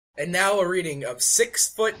And now a reading of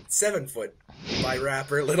 6 Foot, 7 Foot by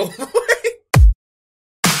rapper Little Boy.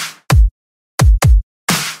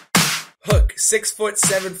 Hook, 6 foot,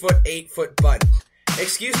 7 foot, 8 foot bun.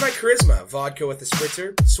 Excuse my charisma, vodka with a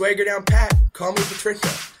spritzer. Swagger down pat, call me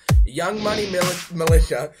Patricia. Young Money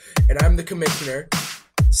Melinda, and I'm the commissioner.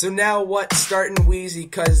 So now what, startin' wheezy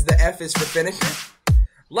cause the F is for finisher?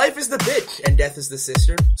 Life is the bitch, and death is the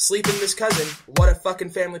sister. Sleeping Miss Cousin, what a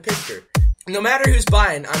fucking family picture. No matter who's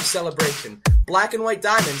buying, I'm celebration. Black and white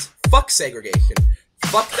diamonds, fuck segregation.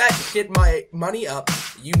 Fuck that shit my money up,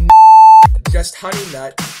 you just honey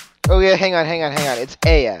nut. Oh yeah, hang on. It's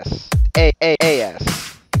A-S.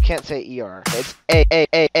 A-A-A-S. You can't say E-R. It's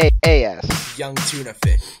A-A-A-A-S. Young tuna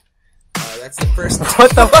fish. That's the first. What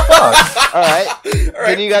the fuck? Alright.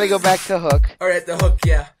 Then you gotta go back to Hook. Alright, the hook,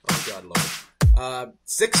 yeah. Oh god, Lord.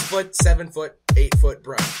 6 foot, 7 foot, 8 foot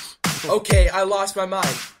brunch. Okay, I lost my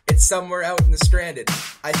mind. It's somewhere out in the stranded.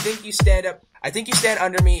 I think you stand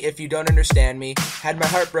under me if you don't understand me. Had my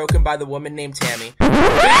heart broken by the woman named Tammy.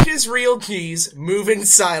 Bitches real keys, move in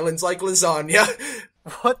silence like lasagna.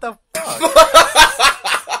 What the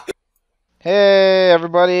fuck? Hey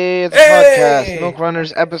everybody, it's a podcast. Milk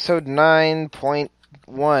Runners episode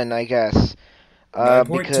 9.1, I guess.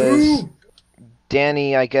 9.2. Because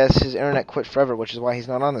Danny, I guess, his internet quit forever, which is why he's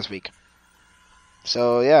not on this week.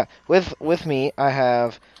 So yeah, with me I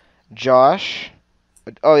have Josh.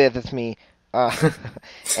 Oh yeah, that's me.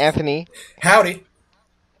 Anthony. Howdy.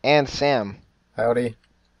 And Sam. Howdy.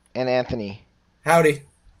 And Anthony. Howdy.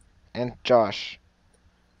 And Josh.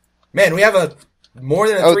 Man, we have a more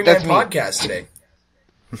than a 3-man podcast today.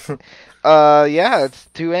 Yeah, it's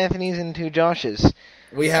 2 Anthonys and 2 Joshes.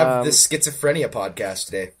 We have the schizophrenia podcast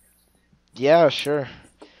today. Yeah, sure.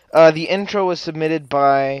 The intro was submitted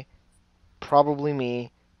by probably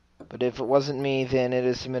me, but if it wasn't me, then it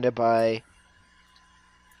is submitted by,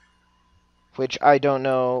 which I don't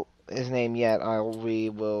know his name yet. I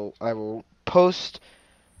will post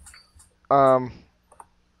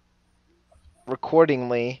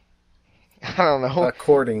recordingly. I don't know.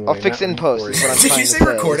 Accordingly. I'll fix it in post. Is what I'm Did trying you to say say,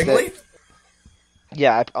 recordingly?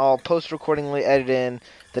 Yeah, I'll post recordingly, edit in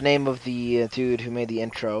the name of the dude who made the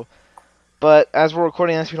intro. But as we're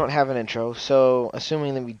recording this, we don't have an intro, so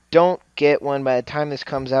assuming that we don't get one by the time this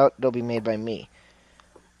comes out, it'll be made by me.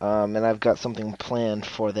 And I've got something planned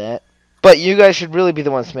for that. But you guys should really be the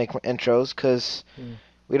ones to make intros, because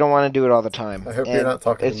we don't want to do it all the time. I hope you're not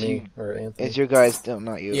talking to me or Anthony. It's your guys, no,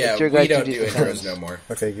 not you. Yeah, it's your guys we don't to do intros no more.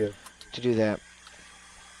 Okay, good. To do that.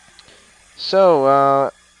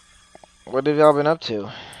 So, what have y'all been up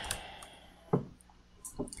to?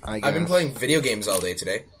 I've been playing video games all day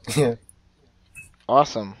today. Yeah.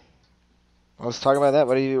 Awesome. Let's talk about that.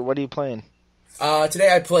 What are you playing?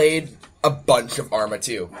 Today I played a bunch of Arma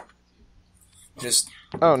 2. Just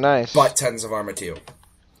Oh, nice. butt tons of Arma 2.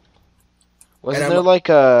 Wasn't there like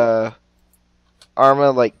a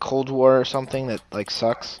Arma like Cold War or something that like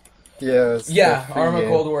sucks? Yeah. Yeah, Arma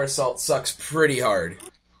Cold War Assault sucks pretty hard.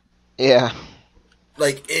 Yeah.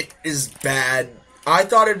 Like, it is bad. I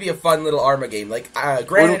thought it'd be a fun little Arma game. Like,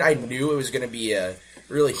 granted, I knew it was going to be a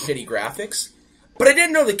really shitty graphics, but I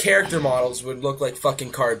didn't know the character models would look like fucking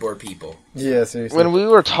cardboard people. Yeah, seriously. When we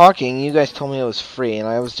were talking, you guys told me it was free, and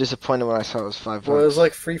I was disappointed when I saw it was $5. Well, it was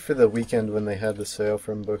like free for the weekend when they had the sale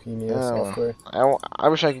from Bohemia Software. I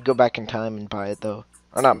wish I could go back in time and buy it, though.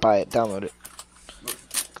 Or not buy it, download it.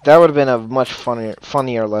 That would have been a much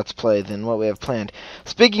funnier Let's Play than what we have planned.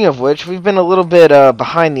 Speaking of which, we've been a little bit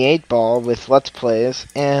behind the 8 ball with Let's Plays,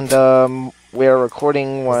 and we are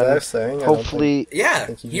recording one. Is that a saying? Hopefully, Yeah,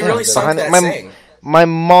 think you he did really that. sunk that My- saying. my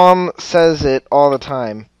mom says it all the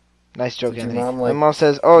time. Nice joke, Did your Anthony. mom, My like- mom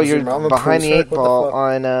says, "Oh, was your you're mom a behind pool the 8 shark? What the ball fuck?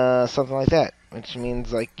 on something like that," which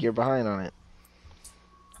means like you're behind on it.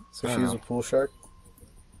 So she was a pool shark?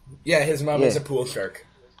 Yeah, his mom Yeah. is a pool shark.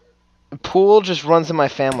 Pool just runs in my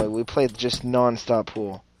family. We play just non-stop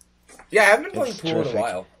pool. Yeah, I haven't been playing It's pool terrific. in a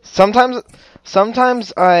while.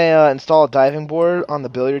 Sometimes I install a diving board on the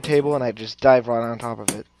billiard table and I just dive right on top of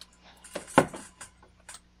it.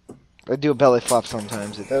 I do a belly flop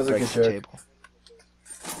sometimes. It That was a breaks good the joke. table.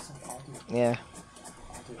 Yeah.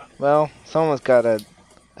 Well, someone's got to,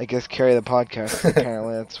 I guess, carry the podcast.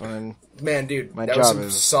 Apparently, that's when. Man, dude, My that was job some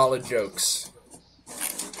is- solid jokes.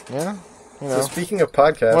 Yeah. You So know. speaking of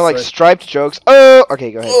podcasts, More like striped jokes. Oh,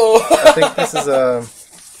 okay, go ahead. Oh. I think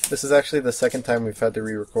this is actually the second time we've had to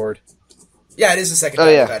re-record. Yeah, it is the second Oh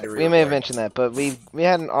time yeah, I've had to we may have re-record. mentioned that, but we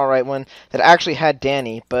had an alright one that actually had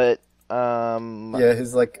Danny, but Yeah,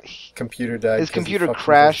 his computer died. his 'cause he computer fucked with his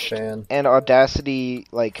crashed fan. and Audacity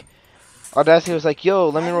Audacity was like, yo,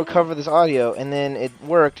 let me recover this audio, and then it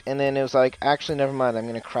worked, and then it was like, actually, never mind, I'm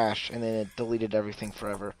gonna crash, and then it deleted everything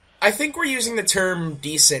forever. I think we're using the term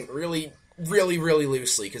decent really, really, really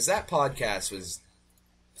loosely, because that podcast was...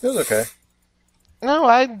 It was okay. No,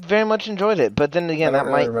 I very much enjoyed it, but then again, I that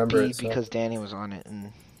don't really might remember be it, so. because Danny was on it,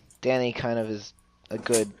 and Danny kind of is a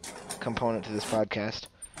good component to this podcast.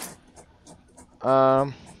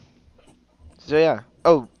 So yeah.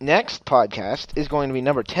 Oh, next podcast is going to be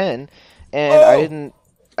number 10, and Oh!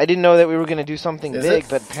 I didn't know that we were going to do something Is big, it?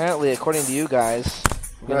 but apparently, according to you guys,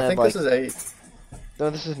 we're No, I gonna think like. this is 8. No,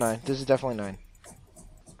 this is 9. This is definitely 9.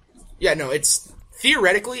 Yeah, no, it's...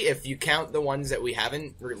 Theoretically, if you count the ones that we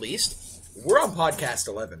haven't released, we're on podcast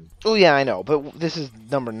 11. Oh yeah, I know, but this is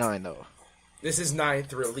number 9 though. This is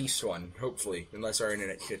 9th released one, hopefully, unless our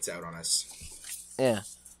internet shits out on us. Yeah.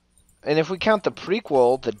 And if we count the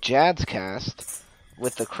prequel, the Jads cast,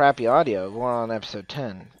 with the crappy audio, we're on episode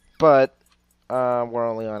 10. But we're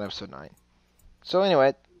only on episode 9. So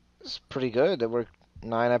anyway, it's pretty good that we're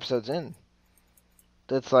 9 episodes in.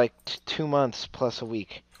 That's like 2 months plus a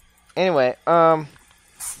week. Anyway, a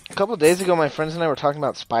couple of days ago, my friends and I were talking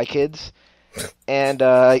about Spy Kids. And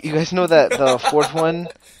you guys know that the fourth one,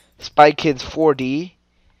 Spy Kids 4D?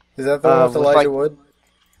 Is that the one with Elijah like- Wood?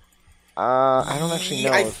 I don't actually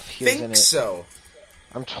know I if he was in think it. so.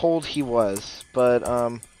 I'm told he was, but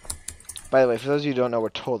by the way, for those of you who don't know, we're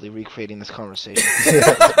totally recreating this conversation.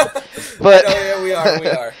 But Oh, yeah, we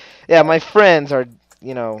are. yeah, my friends are,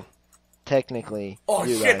 technically. Oh,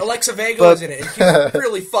 you shit, guys. Alexa Vega But- is in it, and she's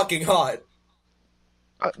really fucking hot.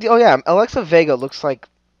 Oh yeah, Alexa Vega looks like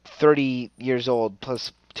 30 years old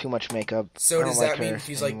plus too much makeup. So I don't does like that mean her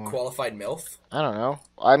she's, anymore. like, qualified MILF? I don't know.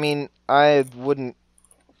 I mean, I wouldn't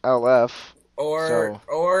LF. Or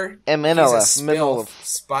MNLF, she's a MNLF.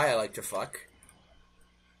 spy I like to fuck.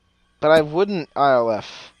 But I wouldn't ILF.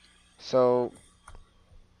 So,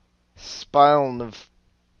 Spilnv.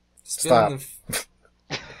 Stop.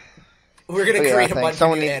 We're gonna Oh, yeah, create a thanks. bunch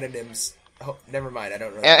Someone of new need- anonyms. Oh, never mind, I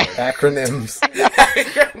don't know. Acronyms.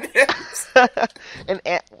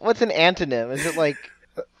 Acronyms. What's an antonym? Is it like...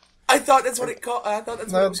 I thought that's what it called. I thought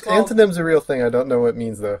that's what No, it was called. antonym's a real thing. I don't know what it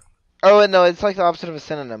means, though. Oh, no, it's like the opposite of a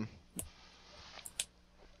synonym.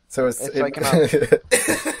 So it's like an that's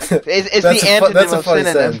It's a the antonym that's a of funny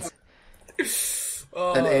synonym. sentence.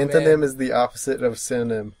 Oh, An man. antonym is the opposite of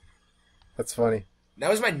synonym. That's funny. That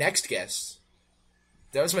was my next guess.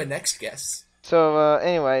 So,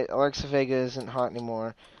 anyway, Alexa Vega isn't hot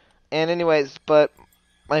anymore. And anyways, but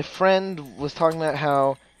my friend was talking about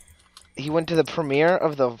how he went to the premiere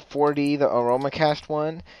of the 4D, the AromaCast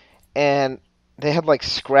one, and they had, like,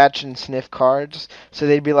 scratch and sniff cards. So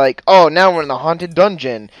they'd be like, oh, now we're in the haunted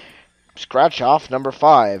dungeon. Scratch off number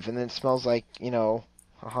 5. And then it smells like, a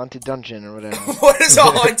haunted dungeon or whatever. What does a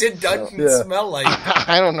haunted dungeon Yeah. smell like?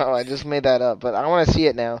 I don't know. I just made that up. But I want to see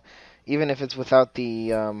it now, even if it's without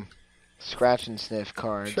the scratch and sniff I'm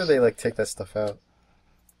cards. sure they take that stuff out.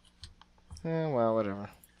 Well, whatever.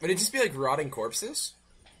 Would it just be like rotting corpses?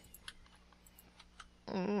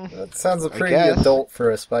 That sounds I pretty guess. adult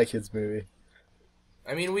for a Spy Kids movie.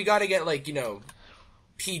 I mean, we gotta get like,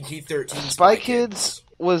 PG-13 Spy Kids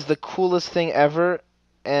was the coolest thing ever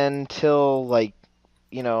until, like,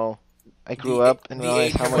 I grew up and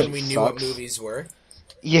realized how much when it we knew sucks. what movies were.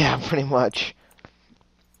 Yeah, pretty much.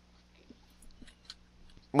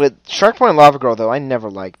 With Shark Boy and Lava Girl, though, I never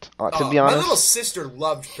liked. To be my honest, little sister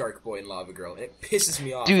loved Shark Boy and Lava Girl, and it pisses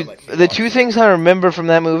me off. dude, how much she the loved two it. things I remember from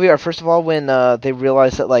that movie are, first of all, when they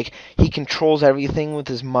realize that, like, he controls everything with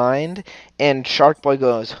his mind, and Shark Boy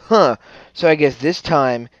goes, huh, so I guess this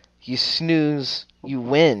time you snooze, you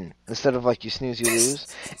win, instead of, like, you snooze, you lose.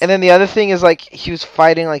 And then the other thing is, like, he was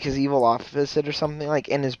fighting, like, his evil opposite or something, like,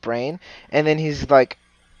 in his brain, and then he's like,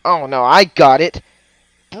 oh, no, I got it.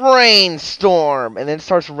 Brainstorm, and then it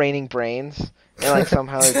starts raining brains, and like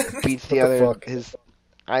somehow it beats the What the other. fuck?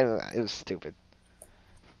 It was stupid.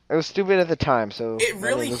 It was stupid at the time, so It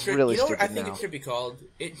really was should. really You know what stupid I think now. it should be called?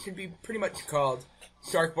 It should be pretty much called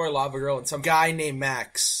Shark Boy, Lava Girl, and some guy named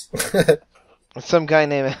Max. Some guy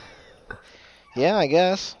named. Yeah, I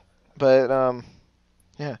guess, but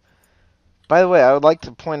yeah. By the way, I would like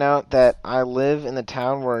to point out that I live in the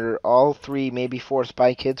town where all 3, maybe 4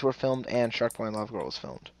 Spy Kids were filmed, and Shark Boy and Lava Girl was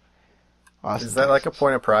filmed. Austin, Is that like a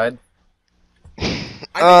point of pride? I think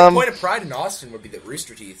the point of pride in Austin would be that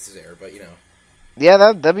Rooster Teeth is there, but Yeah,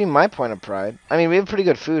 that'd be my point of pride. I mean, we have pretty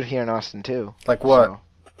good food here in Austin too. Like what? So,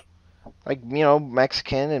 like,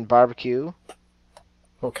 Mexican and barbecue.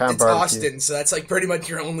 What kind it's of barbecue? Austin, so that's like pretty much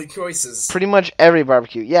your only choices. Pretty much every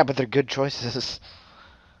barbecue. Yeah, but they're good choices.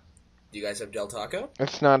 Do you guys have Del Taco?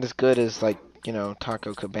 It's not as good as, like,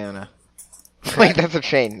 Taco Cabana. Wait, that's a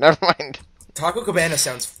chain. Never mind. Taco Cabana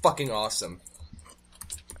sounds fucking awesome.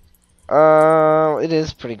 It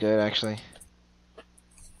is pretty good actually.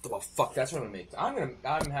 Well, fuck, that's what I'm gonna make.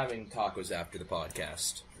 I'm having tacos after the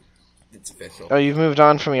podcast. It's official. Oh, you've moved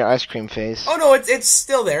on from your ice cream phase. Oh no, it's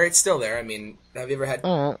still there. It's still there. I mean, have you ever had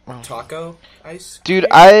Well. taco ice? Dude,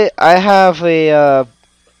 I have a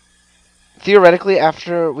theoretically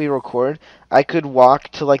after we record, I could walk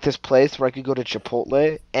to like this place where I could go to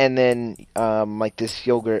Chipotle and then like this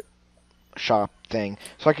yogurt shop thing,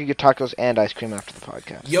 so I could get tacos and ice cream after the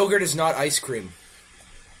podcast. Yogurt is not ice cream.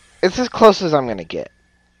 It's as close as I'm gonna get.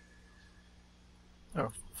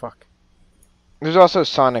 Oh, fuck. There's also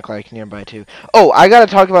Sonic like nearby too. Oh, I gotta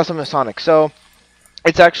talk about something Sonic. So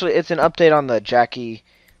it's an update on the Jackie,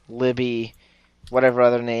 Libby, whatever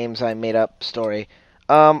other names I made up story.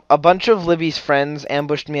 A bunch of Libby's friends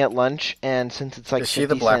ambushed me at lunch, and since it's like Is she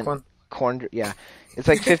the black one? corn, yeah, it's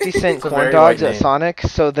like 50-cent It's a corn very dogs white at name. Sonic.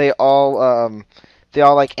 So they all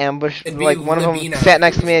like ambushed. It'd be Like one of them Libina sat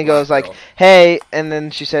next if to it me was a and goes black like, girl. "Hey," and then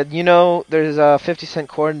she said, "You know, there's 50-cent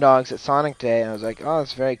corn dogs at Sonic Day." And I was like, "Oh,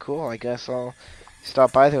 that's very cool. I guess I'll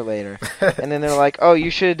stop by there later." And then they're like, "Oh, you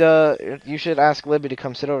should ask Libby to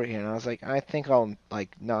come sit over here." And I was like, "I think I'll like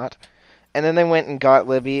not." And then they went and got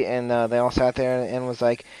Libby, and they all sat there and was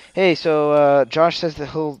like, "Hey, so Josh says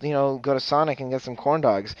that he'll go to Sonic and get some corn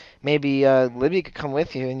dogs. Maybe Libby could come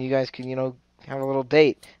with you, and you guys could have a little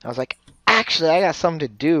date." And I was like, "Actually, I got something to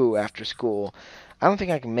do after school. I don't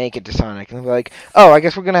think I can make it to Sonic." And they're like, "Oh, I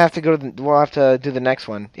guess we're gonna have to we'll have to do the next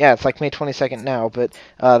one. Yeah, it's like May 22nd now, but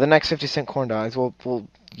the next 50-cent corn dogs,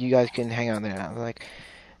 you guys can hang out there." And I was like,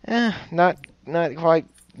 not quite,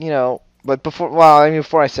 But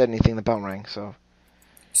before I said anything, the bell rang. So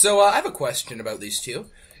I have a question about these two.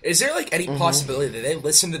 Is there like any possibility that they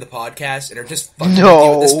listen to the podcast and are just fucking No. with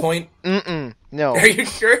you at this point? no, Are you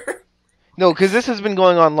sure? no, because this has been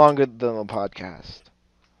going on longer than the podcast.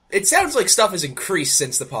 It sounds like stuff has increased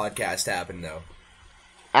since the podcast happened, though.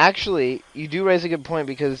 Actually, you do raise a good point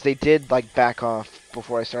because they did like back off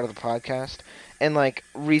before I started the podcast, and like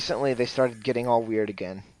recently they started getting all weird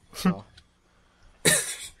again. So.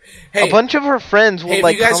 Hey, A bunch of her friends will hey, if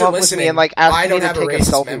like you guys come are up with listening, me and like ask I me don't to have a take a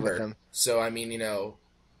racist selfie member, with them. so I mean,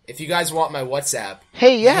 if you guys want my WhatsApp,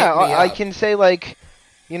 Hey, yeah, hit me I up. can say like,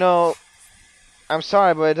 I'm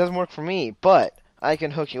sorry, but it doesn't work for me. But I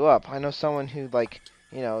can hook you up. I know someone who like,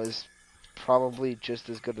 is probably just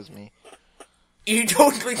as good as me. You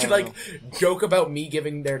totally could like joke about me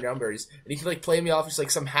giving their numbers, and you could like play me off as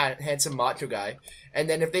like some handsome macho guy, and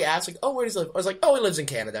then if they ask like, "Oh, where does he live?" I was like, "Oh, he lives in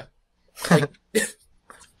Canada." Like,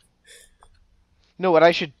 No, what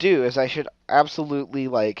I should do is I should absolutely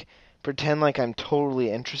like pretend like I'm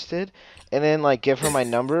totally interested, and then like give her my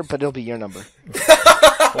number, but it'll be your number.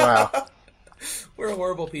 Wow. we're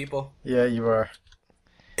horrible people. Yeah, you are.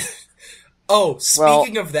 Oh, Well,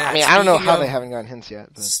 speaking of that, I mean, I don't know speaking how of- they haven't gotten hints yet.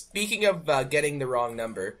 But... Speaking of getting the wrong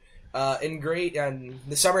number, in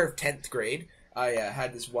the summer of 10th grade, I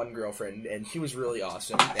had this one girlfriend, and she was really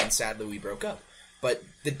awesome, and sadly we broke up. But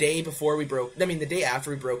the day after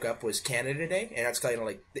we broke up was Canada Day, and that's kind of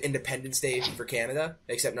like the Independence Day for Canada,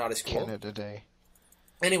 except not as cool. Canada Day.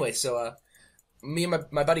 Anyway, so me and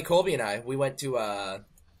my buddy Colby and we went to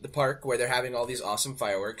the park where they're having all these awesome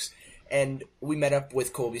fireworks, and we met up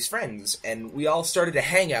with Colby's friends, and we all started to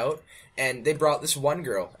hang out, and they brought this one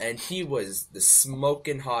girl, and she was the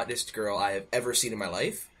smoking hottest girl I have ever seen in my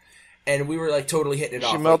life, and we were like totally hitting it She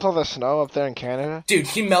off. melt all the snow up there in Canada? Dude,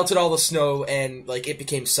 she melted all the snow, and like it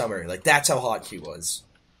became summer. Like that's how hot she was.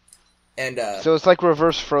 And So it's like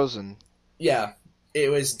reverse Frozen. yeah, it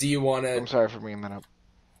was. Do you want I'm to? sorry for bringing that up.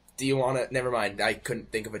 Do you want to? Never mind. I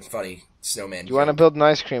couldn't think of a funny snowman. Do you want to build an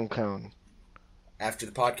ice cream cone? After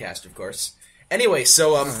the podcast, of course. Anyway,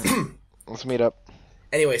 so Let's meet up.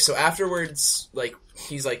 anyway, so afterwards, like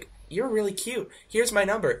he's like, "You're really cute. Here's my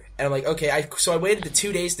number," and I'm like, "Okay." So I waited the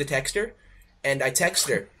 2 days to text her, and I text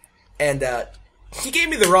her, and he gave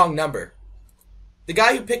me the wrong number. The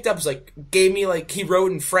guy who picked up was like, he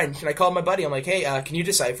wrote in French, and I called my buddy. I'm like, "Hey, can you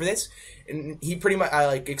decipher this?" And he pretty much,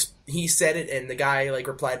 he said it, and the guy like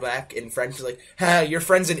replied back in French, like, "Ha, your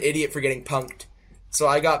friend's an idiot for getting punked." So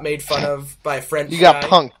I got made fun of by a French guy. You got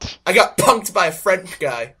punked. I got punked by a French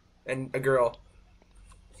guy and a girl.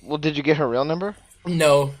 Well, did you get her real number?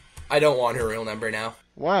 No, I don't want her real number now.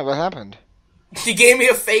 Why? What happened? She gave me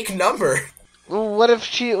a fake number. Well, what if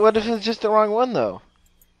it's just the wrong one though?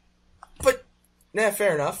 But,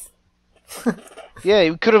 fair enough. Yeah,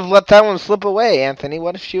 you could have let that one slip away, Anthony.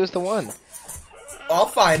 What if she was the one? I'll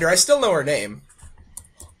find her. I still know her name.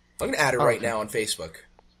 I'm gonna add her right Okay. now on Facebook.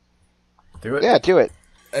 Do it. Yeah, do it.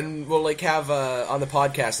 And we'll like have on the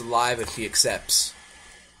podcast live if he accepts.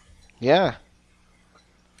 Yeah.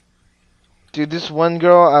 Dude, this one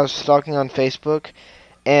girl I was stalking on Facebook,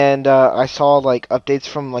 and I saw like updates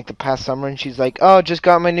from like the past summer, and she's like, "Oh, just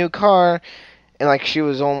got my new car," and like she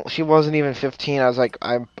wasn't even 15. I was like,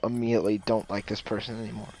 I immediately don't like this person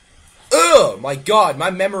anymore. Ugh, my God, my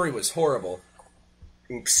memory was horrible.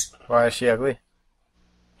 Oops. Why is she ugly?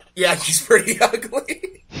 Yeah, she's pretty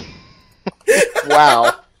ugly.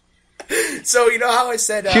 Wow. So you know how I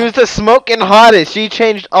said She was the smoking hottest. She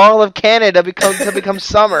changed all of Canada to become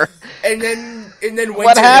summer. and then What winter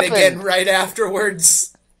hit happened? again right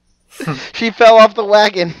afterwards. She fell off the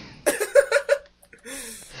wagon.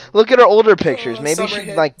 Look at her older pictures. Maybe Summer she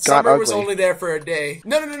hit. like got Summer ugly. was only there for a day.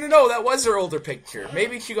 No. That was her older picture.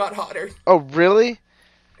 Maybe she got hotter. Oh, really?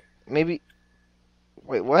 Maybe.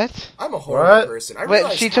 Wait, what? I'm a horrible What? person. I But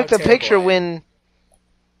realized she how took the terrible picture I am. when.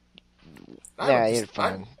 I Yeah, don't- you're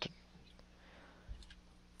fine.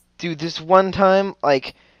 Dude, this one time,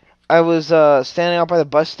 like, I was standing out by the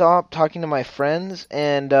bus stop talking to my friends,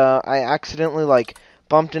 and I accidentally like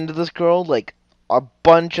bumped into this girl like a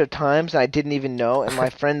bunch of times, and I didn't even know. And my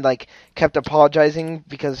friend like kept apologizing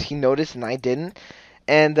because he noticed and I didn't.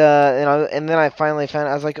 And then I finally found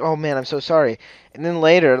I was like, oh man, I'm so sorry. And then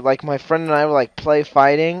later, like my friend and I were like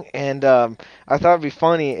fighting, and I thought it'd be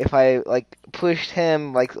funny if I like pushed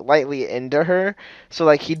him like lightly into her, so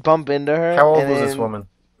like he'd bump into her. How old and was this then- woman?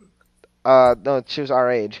 No, she was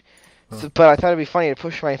our age. So, but I thought it'd be funny to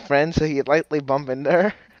push my friend so he'd lightly bump into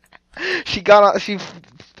her.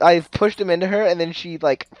 I pushed him into her, and then she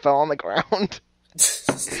like fell on the ground.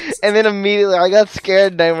 And then immediately I got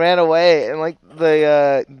scared and I ran away, and like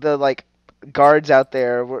the like guards out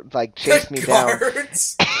there were like chased me down.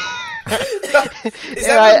 Guards? Is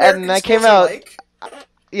And I came supposed to out. like?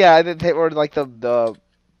 Yeah, they were like the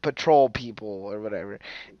patrol people or whatever,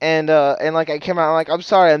 and like I came out, I'm like, I'm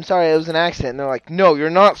sorry, it was an accident. And they're like, no, you're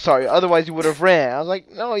not sorry, otherwise you would have ran. I was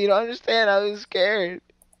like, no, you don't understand, I was scared.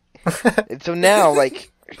 And so now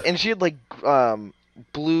like, and she had like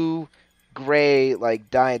blue, gray, like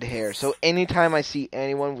dyed hair. So anytime I see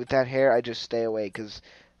anyone with that hair, I just stay away because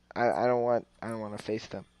I don't want to face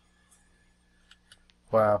them.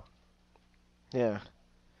 Wow. Yeah.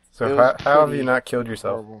 So It how, was how have pretty you not killed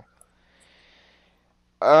yourself? Horrible.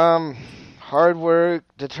 Hard work,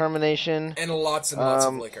 determination. And lots and lots of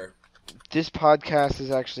Um, liquor. This podcast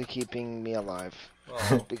is actually keeping me alive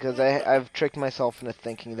Oh. because I've tricked myself into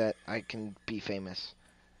thinking that I can be famous.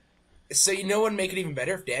 So you know what would make it even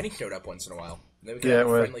better if Danny showed up once in a while. Then we could Yeah, have it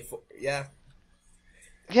a would. friendly yeah.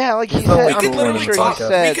 Yeah, like he It's not said, like I'm cool pretty when sure we he talk.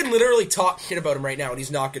 said. We can literally talk shit about him right now, and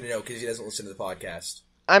he's not going to know because he doesn't listen to the podcast.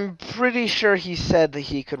 I'm pretty sure he said that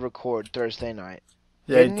he could record Thursday night.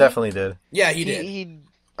 Yeah, he Didn't he? definitely did. Yeah, he did. He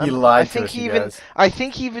I lied to think us, he you even. guys. I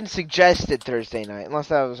think he even suggested Thursday night, unless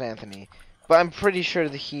that was Anthony. But I'm pretty sure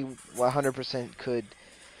that he 100% could.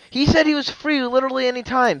 He said he was free literally any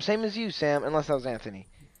time, same as you, Sam, unless that was Anthony.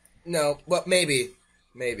 No, well, maybe.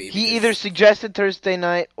 Maybe. He because- either suggested Thursday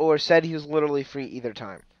night or said he was literally free either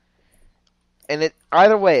time. And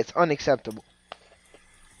either way, it's unacceptable.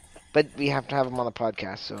 But we have to have him on the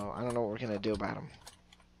podcast, so I don't know what we're going to do about him.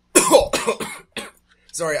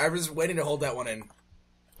 Sorry, I was waiting to hold that one in.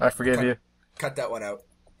 I forgive you. Cut that one out,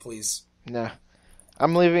 please. Nah.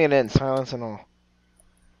 I'm leaving it in, silence and all.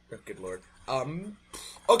 Oh, good lord.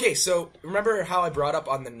 Okay, so remember how I brought up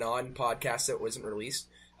on the non-podcast that wasn't released,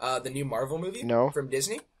 the new Marvel movie? No. From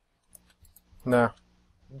Disney? No.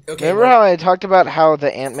 Okay, Remember well, how I talked about how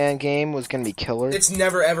the Ant-Man game was going to be killer? it's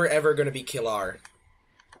never, ever, ever going to be Killar.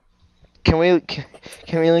 Can we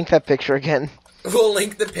link that picture again? We'll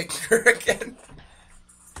link the picture again.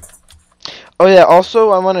 Oh yeah,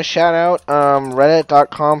 also I want to shout out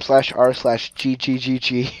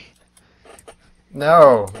reddit.com/r/ggggg.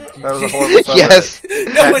 No. That was a horrible subreddit. Yes.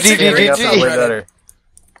 No, it's a Standing great up is way GGGG. better.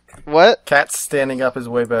 What? Cats standing up is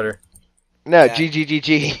way better. No, Yeah.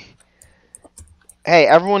 GGGG. Hey,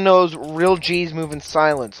 everyone knows real G's move in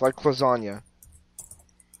silence like lasagna.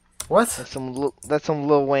 What? That's some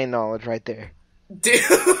Lil Wayne knowledge right there. Dude,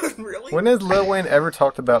 really? When has Lil Wayne ever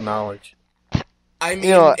talked about knowledge? I mean, You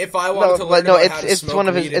know, if I wanted to no, learn but no, about how to it's smoke one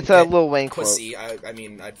of his. weed It's and a get Lil Wayne quote. pussy, I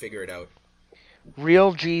mean, I'd figure it out.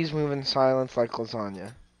 Real G's move in silence like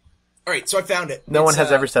lasagna. All right, so I found it. No one It's,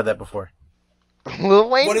 has ever said that before. Lil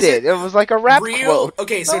Wayne What is did. it? It was like a rap real. quote.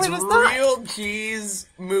 Okay, so No, it's it was not. real cheese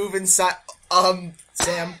move inside.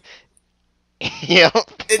 Sam, Yep.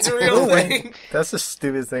 it's a real thing. That's the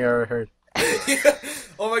stupidest thing I ever heard.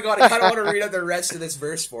 Oh my god, I kind of want to read out the rest of this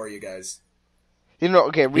verse for you guys. You know,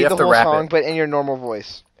 okay, read have the to whole rap song, it. but in your normal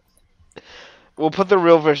voice. We'll put the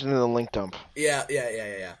real version in the link dump. Yeah.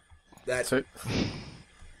 That. So,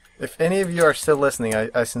 if any of you are still listening,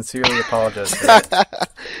 I sincerely apologize for that.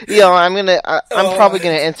 I'm probably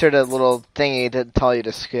gonna insert a little thingy to tell you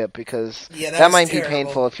to skip because Yeah, that was might terrible. be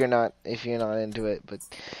painful if you're not into it. But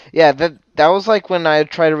yeah, that was like when I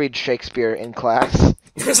tried to read Shakespeare in class.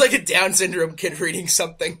 It was like a Down syndrome kid reading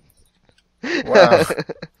something. Wow.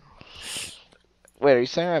 Wait, are you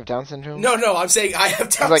saying I have Down syndrome? No, I'm saying I have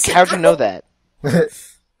Down I was like, syndrome. how'd you know that?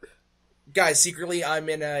 Guys, secretly, I'm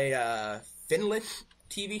in a Finland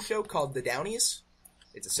TV show called The Downies.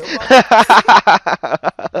 It's a soap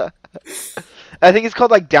opera. I think it's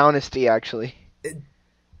called like Downesty, actually.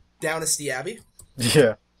 Downesty Abbey.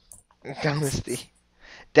 Yeah. Downesty.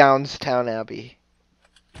 Downstown Abbey.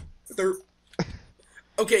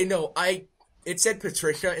 Okay, no, it said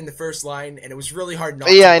Patricia in the first line, and it was really hard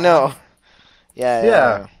not Yeah, to I know. laugh.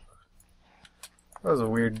 Yeah. That was a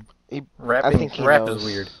weird. I Rapping. think he Rap knows. is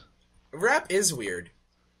weird. Rap is weird.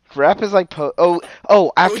 Rap is like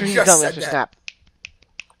after you he's just done, we said have to that. snap.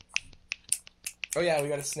 Oh yeah, we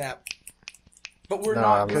gotta snap. But we're No,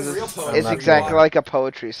 not I'm- doing real I'm poetry. It's not exactly gonna- like a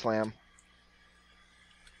poetry slam.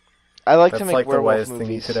 I like That's to make like the werewolf whitest thing you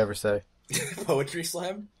movies. could ever say. Poetry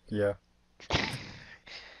slam? Yeah.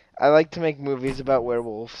 I like to make movies about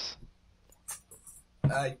werewolves.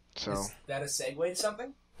 So Is that a segue to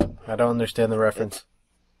something? I don't understand the reference.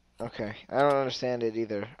 okay, I don't understand it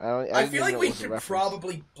either. I I didn't feel even like know it we was a should reference.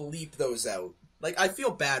 probably bleep those out. Like, I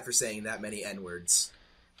feel bad for saying that many N-words.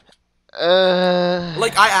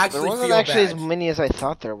 Like, I actually there wasn't feel actually bad. as many as I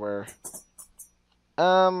thought there were.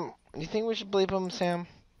 You think we should bleep them, Sam?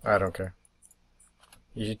 I don't care.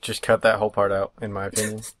 You should just cut that whole part out, in my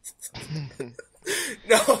opinion.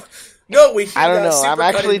 No, we should. I don't know, I'm supercut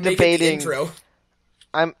actually and make it the debating- intro.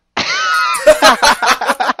 I'm.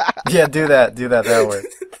 Yeah, do that. Do that. That'll work. Make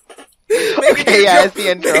it the Okay, yeah, intro. it's the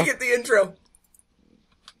intro. Make it the intro.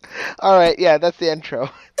 All right, yeah, that's the intro.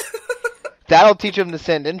 That'll teach them to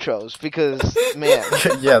send intros because, man.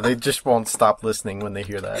 Yeah, they just won't stop listening when they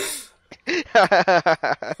hear that.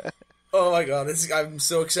 Oh my god, I'm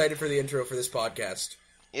so excited for the intro for this podcast.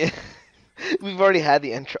 We've already had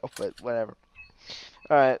the intro, but whatever.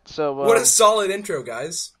 All right, so What a solid intro,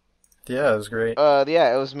 guys. Yeah, it was great.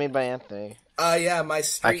 yeah, it was made by Anthony. Yeah, my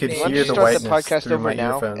street could name. Why don't hear you the start the whiteness podcast through over my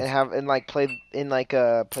now earphones. and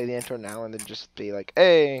play the intro now and then just be like,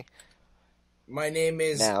 hey, My name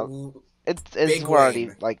is. Now. it's Big we're already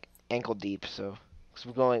Wayne. like ankle deep, so 'cause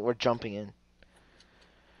we're jumping in.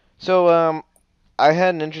 So I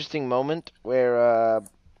had an interesting moment where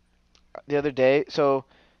the other day, so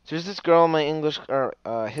there's this girl in my English or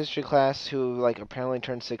history class who like apparently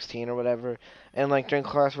turned 16 or whatever, and like during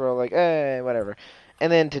class we're all like, hey, whatever.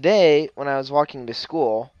 And then today when I was walking to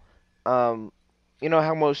school, you know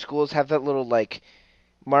how most schools have that little like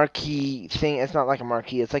marquee thing? It's not like a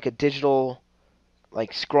marquee, it's like a digital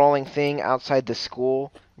like scrolling thing outside the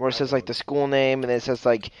school where it says like the school name and then it says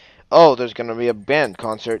like, oh, there's gonna be a band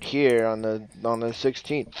concert here on the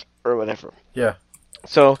 16th or whatever. Yeah.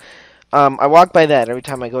 So I walk by that every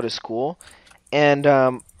time I go to school, and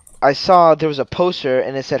I saw there was a poster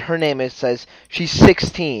and it said her name. It says she's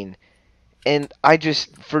 16, and I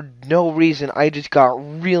just for no reason I just got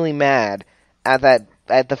really mad at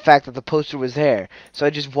the fact that the poster was there. So I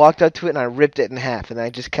just walked up to it and I ripped it in half, and I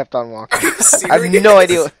just kept on walking. I have no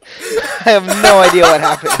idea. I have no idea what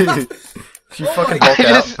happened. She fucking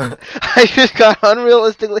walked out. I just got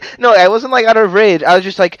unrealistically. No, I wasn't like out of rage. I was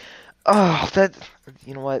just like, oh, that.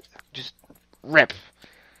 You know what? Just rip.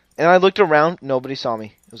 And I looked around. Nobody saw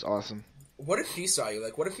me. It was awesome. What if she saw you?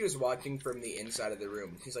 Like, what if she was watching from the inside of the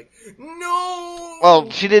room? She's like, no! Well,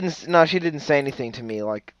 she didn't. No, she didn't say anything to me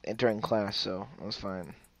like during class, so it was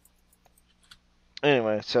fine.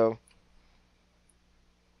 Anyway, so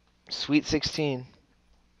Sweet 16.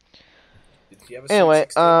 Did she have a Anyway,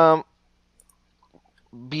 sweet 16?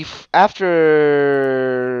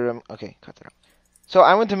 after okay, cut that out. So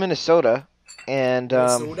I went to Minnesota, and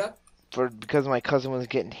Minnesota? because my cousin was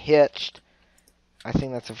getting hitched. I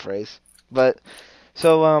think that's a phrase. But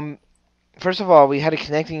so first of all, we had a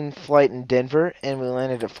connecting flight in Denver, and we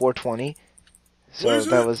landed at 4:20. So What is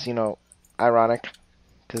that it? was ironic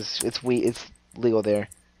because it's legal there.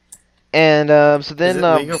 And so then Is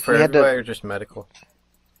it legal for we had everybody to. or just medical?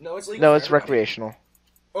 No, it's legal. No, for it's everybody. recreational.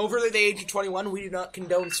 Over the age of 21, we do not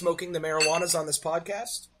condone smoking the marijuanas on this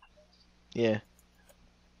podcast, Yeah.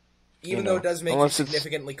 even You though know, it does make you unless it's-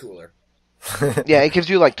 significantly cooler. Yeah, it gives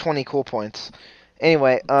you like 20 cool points.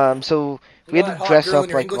 Anyway, so we You know had that to hot dress girl in up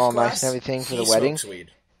your like English all class? nice and everything for He the wedding. smokes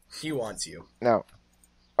weed. He wants you. No.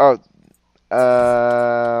 Oh,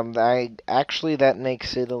 I actually that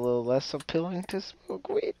makes it a little less appealing to smoke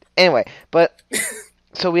weed. Anyway, but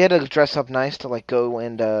so we had to dress up nice to like go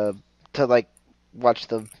and to like watch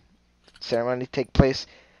the ceremony take place.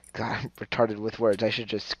 God, I'm retarded with words. I should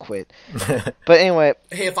just quit. But anyway,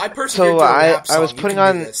 Hey, if I persevere so to a rap song, I was you putting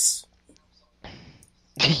can do on. this.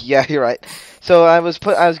 Yeah, you're right. So I was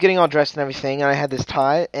getting all dressed and everything, and I had this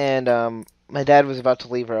tie, and my dad was about to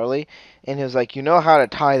leave early, and he was like, "You know how to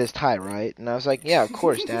tie this tie, right?" And I was like, "Yeah, of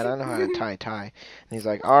course, Dad. I know how to tie a tie." And he's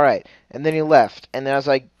like, "All right." And then he left, and then I was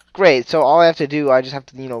like, "Great. So all I have to do, I just have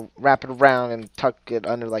to, wrap it around and tuck it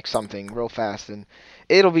under like something real fast, and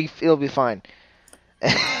it'll be fine."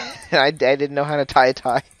 And I didn't know how to tie a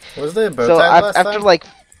tie. Was there a bow So tie last after time? like,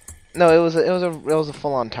 no, it was a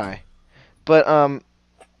full on tie, but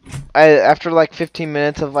after like 15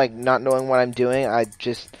 minutes of like not knowing what I'm doing,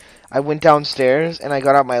 I went downstairs and I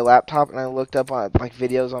got out my laptop and I looked up on like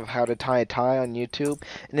videos of how to tie a tie on YouTube.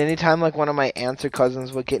 And anytime like one of my aunts or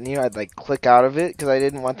cousins would get near, I'd like click out of it because I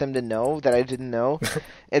didn't want them to know that I didn't know.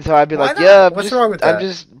 And so I'd be Why like, not? "Yeah, What's wrong with that? I'm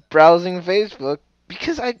just browsing Facebook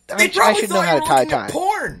because I Probably should know thought how you to were tie a looking at tie."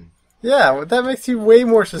 porn. Yeah, well, that makes you way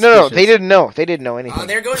more suspicious. No, they didn't know. They didn't know anything.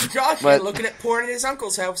 There goes Josh But- again, looking at porn at his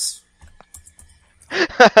uncle's house.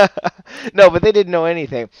 No, but they didn't know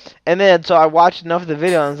anything. And then, so I watched enough of the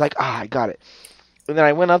video and I was like, I got it. And then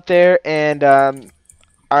I went up there and I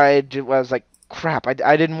was like, crap, I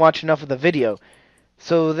didn't watch enough of the video.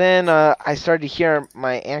 So then I started to hear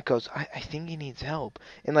my aunt goes, I think he needs help.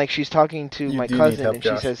 And like she's talking to You my do need cousin help, and she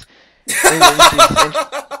Josh. says,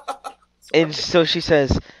 and so she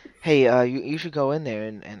says, "Hey, you should go in there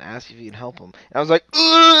and ask if you can help him." And I was like,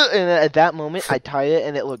 ugh! And at that moment, I tied it,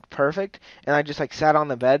 and it looked perfect. And I just like sat on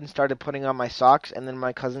the bed and started putting on my socks. And then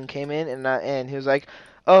my cousin came in, and he was like,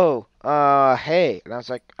 "Oh, hey." And I was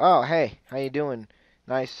like, "Oh, hey, how you doing?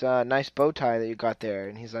 Nice bow tie that you got there."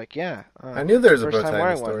 And he's like, "Yeah." I knew there was a first bow time tie in the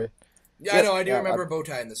wearing one. story. Yeah, I know. I do Yeah, remember a bow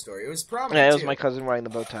tie in the story. It was prominent, Yeah, it was too. my cousin wearing the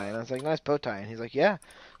bow tie, and I was like, "Nice bow tie." And he's like, "Yeah,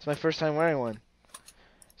 it's my first time wearing one."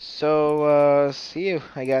 So, see you,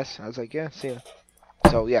 I guess. I was like, "Yeah, see you."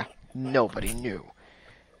 So yeah, nobody knew.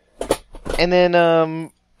 And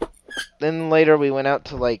then later we went out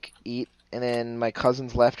to like eat, and then my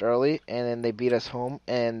cousins left early, and then they beat us home.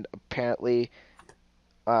 And apparently,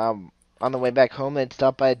 on the way back home, they'd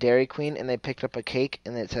stopped by a Dairy Queen, and they picked up a cake,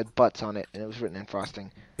 and it said "Butts" on it, and it was written in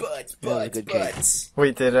frosting. Butts, That was a butts, good cake. butts.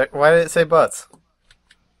 Wait, why did it say butts?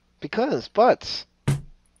 Because butts.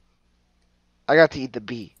 I got to eat the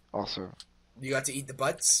bee also. You got to eat the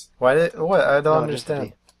butts? What? I don't No, just the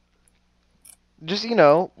understand. bee. Just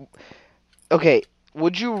okay.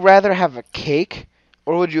 Would you rather have a cake,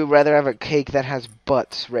 or would you rather have a cake that has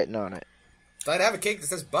butts written on it? If I'd have a cake that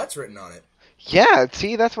says butts written on it. Yeah,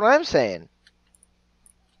 see, that's what I'm saying.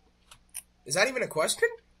 Is that even a question?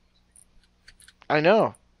 I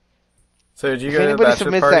know. So did you If go to the anybody bachelor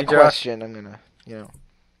submits party, that Josh? question, I'm gonna,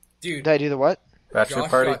 Dude, Did I do the what? Bachelor Josh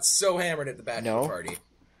party? got so hammered at the bachelor No. party.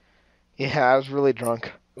 Yeah, I was really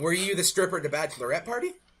drunk. Were you the stripper at the bachelorette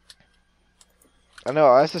party? I know.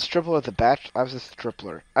 I was a stripper at the I was a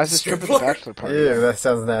stripper. I was a stripper at the Stripper? bachelor party. Ew, that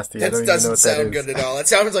sounds nasty. I That don't even know doesn't what sound that is. good at all. That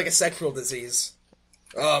sounds like a sexual disease.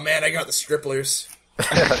 Oh man, I got the stripplers.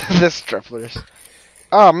 The striplers.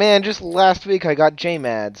 Oh man, just last week I got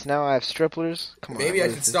J-Mads. Now I have striplers. Come on. Maybe I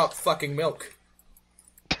what should is stop fucking milk.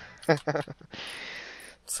 this?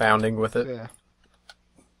 Sounding with it. Yeah.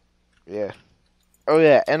 Yeah. Oh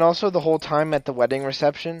yeah, and also the whole time at the wedding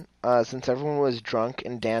reception, since everyone was drunk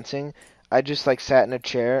and dancing, I just like sat in a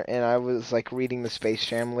chair and I was like reading the Space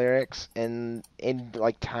Jam lyrics and in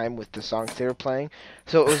like time with the songs they were playing.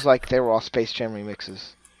 So it was like they were all Space Jam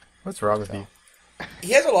remixes. What's wrong with you?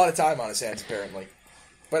 He has a lot of time on his hands, apparently.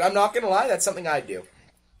 But I'm not gonna lie, that's something I'd do.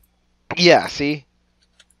 Yeah, see?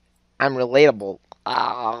 I'm relatable.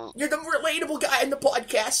 Ah, You're the relatable guy in the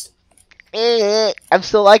podcast. I'm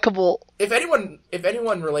so likable. If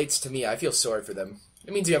anyone relates to me, I feel sorry for them.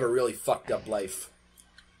 It means you have a really fucked up life.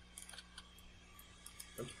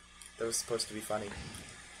 That was supposed to be funny.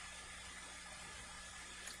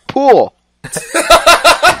 Pool.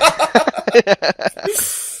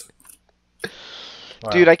 Wow.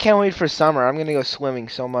 Dude, I can't wait for summer. I'm gonna go swimming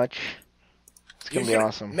so much. It's gonna be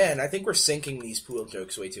awesome. Man, I think we're sinking these pool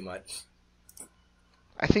jokes way too much.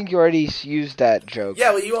 I think you already used that joke.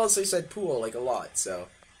 Yeah, well, you also said pool like a lot, so.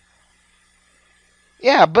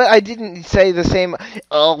 Yeah, but I didn't say the same.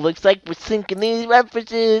 Oh, looks like we're sinking these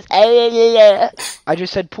references. I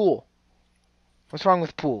just said pool. What's wrong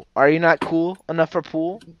with pool? Are you not cool enough for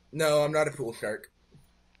pool? No, I'm not a pool shark.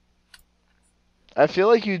 I feel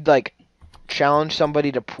like you'd like challenge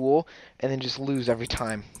somebody to pool and then just lose every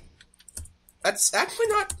time. That's actually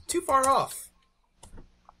not too far off.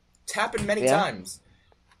 It's happened many Yeah. times.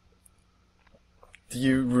 Do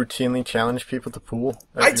you routinely challenge people to pool?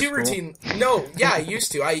 at I your do school? routine. No, yeah, I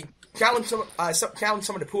used to. I challenged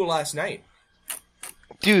someone to pool last night.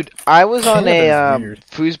 Dude, I was on Canada's a weird.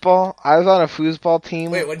 foosball. I was on a foosball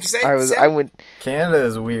team. Wait, what'd you say? I Sam? went. Canada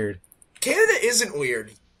is weird. Canada isn't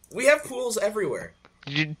weird. We have pools everywhere.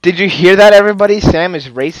 Did you hear that, everybody? Sam is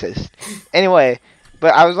racist. Anyway,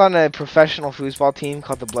 but I was on a professional foosball team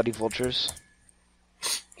called the Bloody Vultures.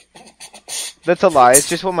 That's a lie. It's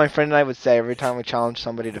just what my friend and I would say every time we challenged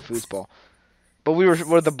somebody to foosball. But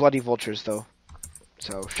we're the Bloody Vultures, though.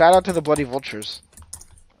 So, shout out to the Bloody Vultures.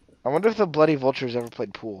 I wonder if the Bloody Vultures ever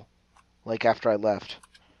played pool. Like, after I left.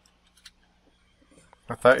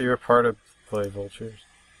 I thought you were part of Play Vultures.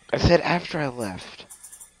 I said after I left.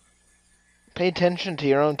 Pay attention to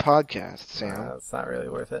your own podcast, Sam. It's not really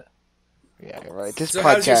worth it. Yeah, you're right. This So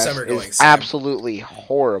how's your summer podcast going, is Sam? absolutely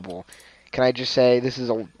horrible. Can I just say, this is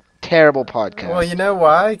a terrible podcast. Well, you know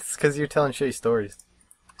why? It's because you're telling shitty stories.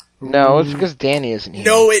 No, it's because Danny isn't here.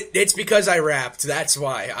 No, it's because I rapped. That's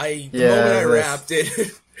why. The Yeah, moment I this- rapped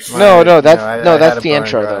it. No, that's I that's had a the bar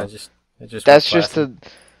intro, and grind. though. It just That's went just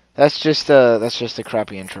classic. that's just a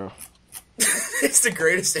crappy intro. It's the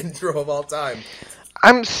greatest intro of all time.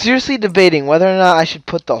 I'm seriously debating whether or not I should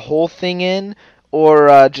put the whole thing in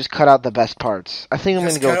or just cut out the best parts. I think I'm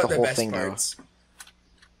Just gonna go cut with out the whole best thing parts. though.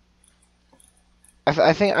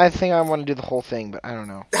 I think I want to do the whole thing, but I don't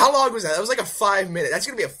know. How long was that? That was like a 5-minute. That's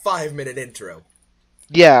gonna be a 5-minute intro.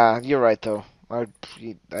 Yeah, you're right though. I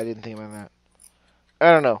didn't think about that.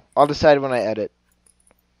 I don't know. I'll decide when I edit.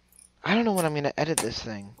 I don't know when I'm gonna edit this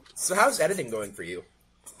thing. So how's editing going for you?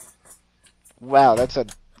 Wow, that's a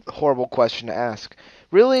horrible question to ask.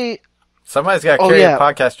 Really? Somebody's got to Oh, carry yeah. a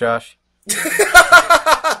podcast, Josh.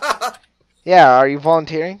 Yeah, are you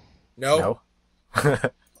volunteering? No. No.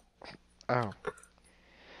 Oh.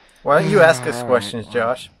 Why don't you ask us Alright, questions, well.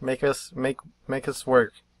 Josh? Make us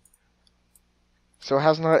work. So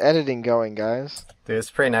how's not editing going, guys? Dude,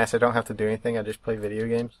 it's pretty nice. I don't have to do anything. I just play video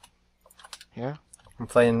games. Yeah? I'm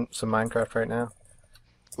playing some Minecraft right now.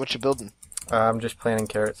 What you building? I'm just planting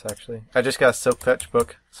carrots, actually. I just got a Silk Touch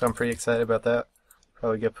book, so I'm pretty excited about that.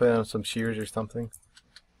 Probably get put on some shears or something.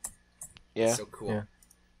 Yeah. So cool. Yeah.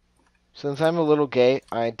 Since I'm a little gay,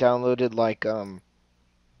 I downloaded like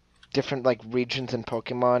different like regions in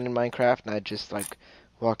Pokemon in Minecraft, and I just like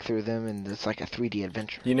walk through them, and it's like a 3D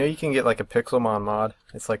adventure. You know you can get like a Pixelmon mod.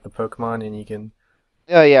 It's like the Pokemon, and you can...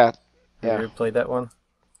 Oh yeah. Have you Yeah. ever played that one?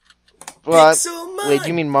 Well, Pixelmon! wait, do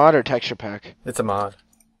you mean mod or texture pack? It's a mod.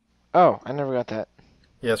 Oh, I never got that.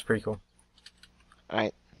 Yeah, it's pretty cool.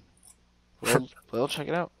 Alright. We'll check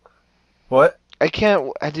it out. What? I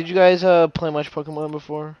can't. Did you guys play much Pokemon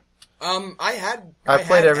before? I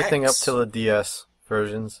played had everything X. up till the DS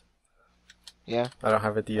versions. Yeah. I don't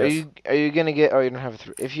have a Are DS. you gonna get? Oh, you don't have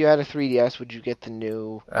a. If you had a 3DS, would you get the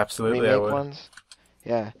new Absolutely, I remake would. ones?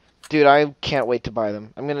 Yeah, dude, I can't wait to buy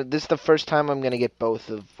them. This is the first time I'm gonna get both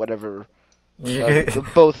of whatever.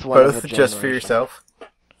 Both one. of Both the just for generation. yourself?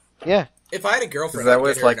 Yeah. If I had a girlfriend, Is that I'd what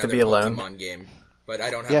get it's her like to another be alone? Pokemon game. But I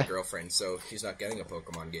don't have Yeah. a girlfriend, so she's not getting a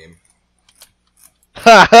Pokemon game.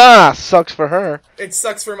 Ha ha! Sucks for her. It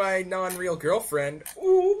sucks for my non-real girlfriend.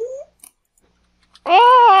 Ooh.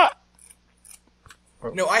 Ah!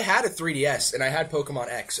 No, I had a 3DS, and I had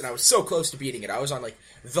Pokemon X, and I was so close to beating it. I was on, like,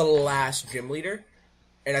 the last gym leader,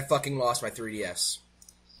 and I fucking lost my 3DS.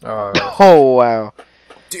 Oh, Oh wow.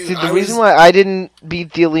 Dude, See, the reason why I didn't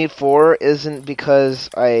beat the Elite Four isn't because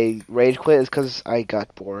I rage quit. It's because I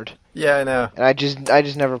got bored, yeah, I know. and I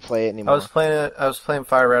just never play it anymore. I was playing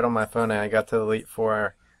Fire Red on my phone, and I got to Elite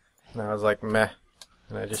Four, and I was like, meh,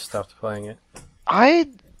 and I just stopped playing it. I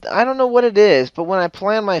don't know what it is, but when I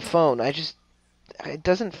play on my phone, I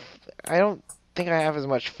don't think I have as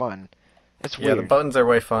much fun. It's Yeah, weird. the buttons are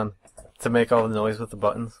way fun to make all the noise with the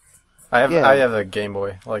buttons. I have a Game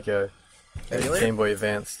Boy, like a Emulator? Game Boy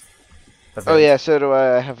Advance. Oh yeah, so do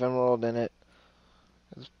I. I have Emerald in it.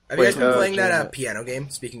 Have you guys been Wait, playing that Jim- piano game?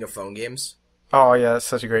 Speaking of phone games, Oh yeah, it's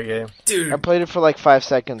such a great game. dude. I played it for like 5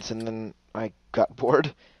 seconds and then I got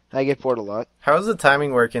bored. I get bored a lot. How does the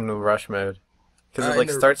timing work in rush mode? Because it In like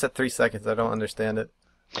the- starts at 3 seconds. I don't understand it.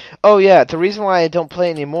 Oh yeah, the reason why I don't play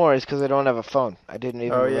anymore is because I don't have a phone. I didn't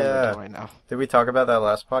even Oh, remember yeah. until right now. Did we talk about that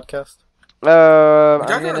last podcast? We I'm talked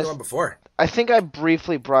about gonna- it one before. I think I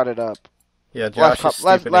briefly brought it up. Yeah, Josh is stupid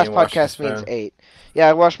last and he washed podcast his means phone. 8. Yeah,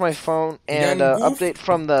 I washed my phone, and Young goof. update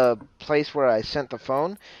from the place where I sent the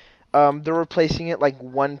phone. They're replacing it like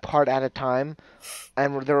one part at a time,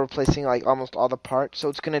 and they're replacing like almost all the parts. So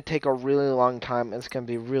it's gonna take a really long time, and it's gonna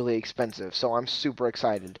be really expensive. So I'm super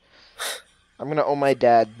excited. I'm gonna owe my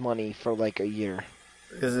dad money for like a year.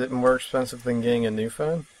 Is it more expensive than getting a new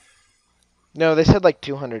phone? No, they said like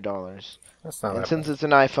 $200. That's not And that since bad. it's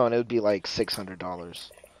an iPhone, it would be like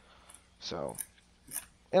 $600. So,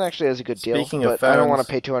 it actually is a good deal. Speaking of But I don't want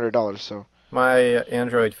to phones- pay $200. So, My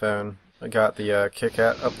Android phone, I got the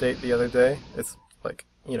KitKat update the other day. It's like,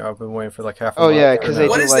 I've been waiting for like half a oh month. yeah, or because now. they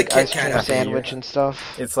What do is the like Kit ice Kat cream update? sandwich and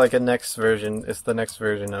stuff. It's like a next version. It's the next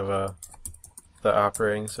version of the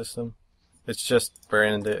operating system. It's just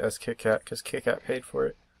branded as KitKat because KitKat paid for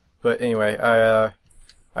it. But anyway,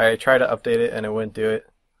 I tried to update it and it wouldn't do it.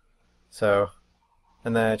 So,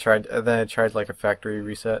 and then I tried like a factory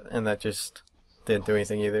reset and that just didn't do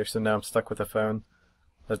anything either. So now I'm stuck with a phone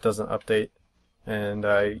that doesn't update. And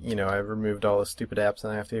I removed all the stupid apps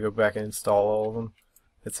and I have to go back and install all of them.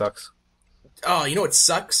 It sucks. Oh, you know what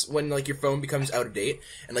sucks? When, like, your phone becomes out of date,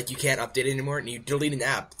 and, like, you can't update it anymore, and you delete an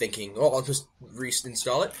app thinking, oh, I'll just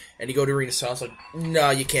reinstall it, and you go to reinstall, it's like,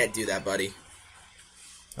 no, you can't do that, buddy.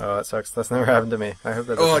 Oh, that sucks. That's never happened to me. I hope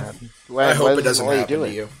that Oh, doesn't happen. Why I hope it doesn't doesn't let you happen do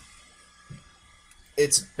to it? you.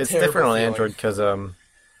 It's It's terrible different on feeling. Android because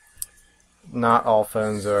not all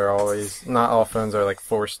phones are like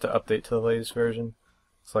forced to update to the latest version.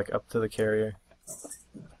 It's like up to the carrier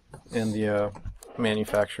and the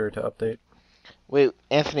manufacturer to update. Wait,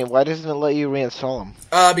 Anthony, why doesn't it let you reinstall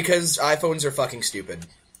them? Because iPhones are fucking stupid.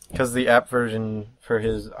 Because the app version for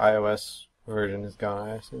his iOS version is gone,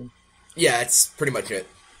 I assume. Yeah, it's pretty much it.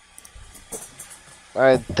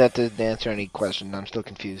 That didn't answer any question. I'm still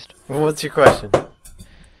confused. What's your question?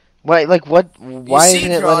 Why? Like what? Why you see,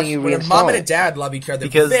 isn't it Josh, letting you when a mom reinstall and a it? dad love each other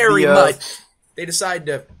Because very the, much, they decide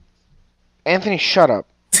to... Anthony, shut up.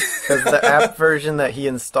 Because the app version that he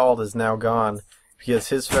installed is now gone because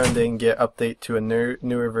his phone didn't get update to a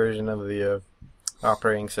newer version of the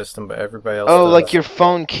operating system, but everybody else Oh, does. like your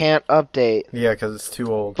phone can't update, Yeah, because it's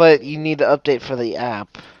too old. but you need to update for the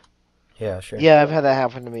app. Yeah, sure. Yeah, I've had that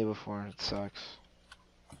happen to me before. It sucks.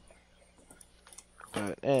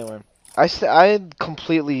 But anyway, I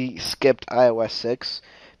completely skipped iOS 6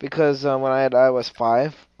 because when I had iOS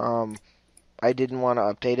 5, I didn't want to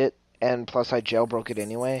update it, and plus I jailbroke it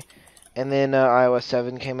anyway. And then iOS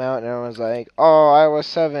 7 came out, and everyone was like, "Oh, iOS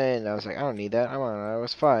 7." I was like, "I don't need that. I'm on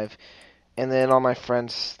iOS 5." And then all my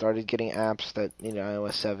friends started getting apps that needed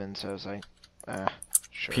iOS 7, so I was like,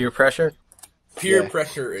 sure. Peer pressure? Peer Yeah.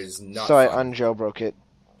 pressure is not So I fun. unjailbroke it.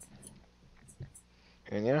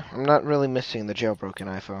 And yeah, I'm not really missing the jailbroken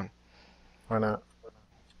iPhone. Why not?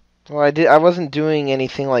 Well, I wasn't doing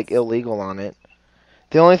anything like illegal on it.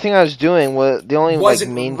 The only thing I was doing was the only like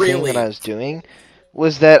Wasn't main thing really. that I was doing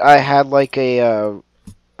was that I had like a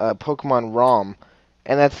Pokemon ROM,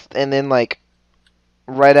 and then like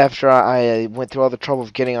right after I went through all the trouble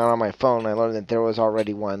of getting it on my phone, I learned that there was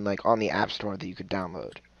already one like on the App Store that you could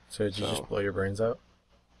download. So did you So- just blow your brains out?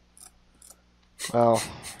 Well,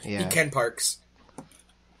 You yeah. Ken Parks.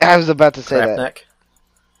 I was about to say Crap that. neck?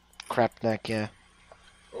 Crap neck, yeah.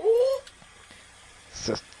 Ooh. It's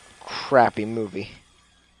a crappy movie.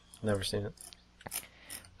 Never seen it.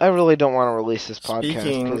 I really don't want to release this podcast.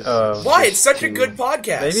 Speaking 'cause of- Why? just It's such a too- good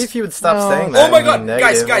podcast. Maybe if you would stop No. saying that. Oh my and god, being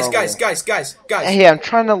guys, negative. guys. Hey, I'm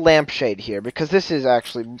trying to lampshade here because this is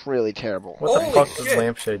actually really terrible. What the Holy fuck does shit.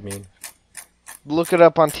 lampshade mean? Look it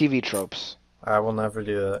up on TV tropes. I will never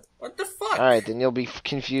do that. What the fuck? Alright, then you'll be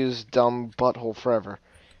confused, dumb butthole forever.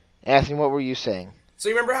 Anthony, what were you saying? So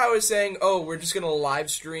you remember how I was saying, oh, we're just gonna live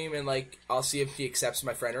stream and like I'll see if he accepts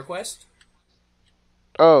my friend request?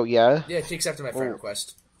 Oh, yeah? Yeah, he accepted my friend Oh.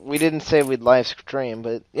 request. We didn't say we'd live stream,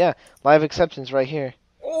 but yeah, live acceptance right here.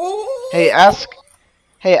 Oh. Hey,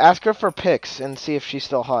 ask her for pics and see if she's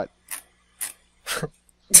still hot.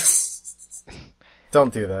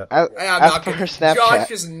 Don't do that. I'm Ask not for gonna. her Snapchat.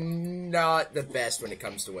 Josh is not the best when it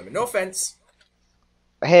comes to women. No offense.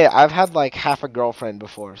 Hey, I've had like half a girlfriend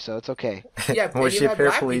before, so it's okay. Yeah, and Was you she had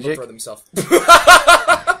black people paraplegic? for themselves.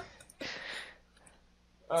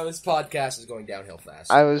 Oh, this podcast is going downhill fast.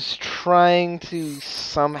 I was trying to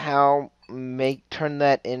somehow turn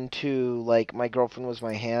that into like my girlfriend was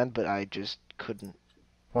my hand, but I just couldn't.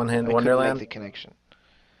 One Hand I couldn't Wonderland? make the connection.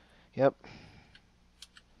 Yep.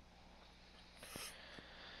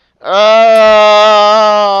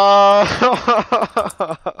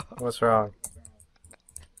 What's wrong?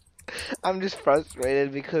 I'm just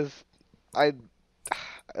frustrated because I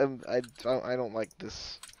don't like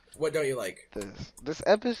this What don't you like?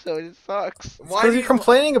 episode. It sucks. Why Because do you're you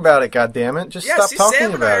complaining about it, goddammit. Just Yeah, stop see, talking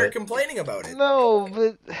Sam and I about are it. complaining about it. No,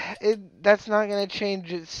 but that's not gonna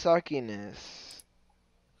change its suckiness.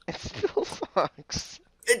 It still sucks.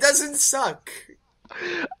 It doesn't suck.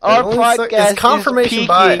 Our It only podcast it's confirmation is peaking.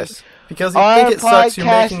 bias. Because you Our think it sucks, you're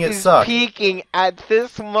podcast making it is suck. peaking at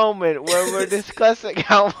this moment where we're discussing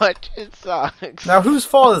how much it sucks. Now, whose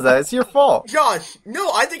fault is that? It's your fault. Josh,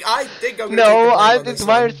 no, I think I'm gonna take the blame No, on it's this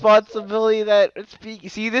my one. responsibility that speak.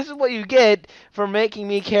 See, this is what you get for making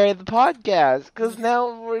me carry the podcast. Because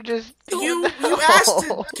now we're just You asked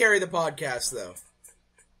to carry the podcast though.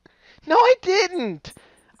 No, I didn't.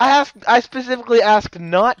 I specifically asked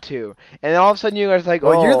not to, and then all of a sudden you guys are like,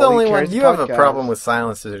 Well, oh, you're the he only carries one. the You have a podcast. problem with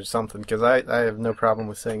silences or something, because I have no problem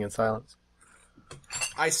with sitting in silence.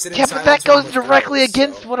 I sit in Yeah, but silence that when goes with directly girls,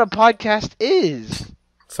 against so. what a podcast is.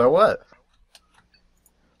 So what?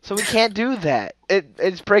 So we can't do that.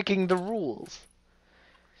 It's breaking the rules.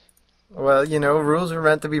 Well, you know, rules are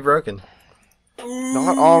meant to be broken.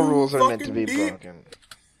 Not all rules are meant to be Fucking deep. broken.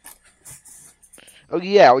 Oh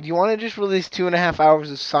yeah, do you want to just release 2.5 hours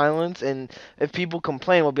of silence, and if people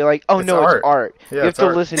complain, we'll be like, oh It's no, art. it's art. Yeah, You have it's to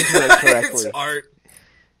art. listen to it It's correctly. art.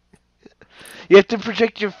 You have to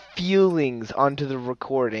project your feelings onto the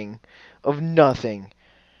recording of nothing.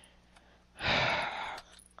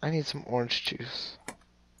 I need some orange juice.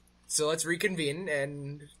 So let's reconvene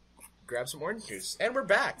and grab some orange juice, and we're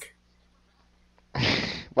back.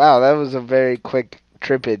 Wow, that was a very quick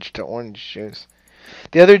trippage to orange juice.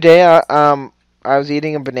 The other day, I was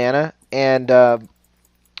eating a banana, and I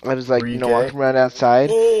was like, Were you walking gay? around outside.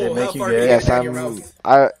 Oh, make how you far gay? did you Yes, get in your mouth?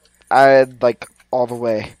 I had like all the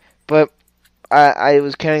way, but I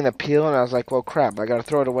was carrying the peel, and I was like, well, crap, I gotta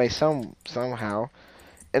throw it away somehow.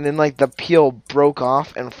 And then like the peel broke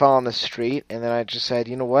off and fell on the street, and then I just said,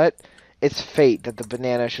 you know what? It's fate that the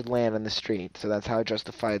banana should land on the street, so that's how I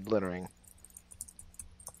justified littering.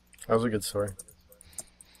 That was a good story.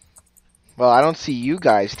 Well, I don't see you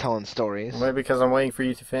guys telling stories. Maybe because I'm waiting for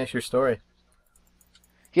you to finish your story.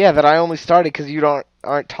 Yeah, that I only started because you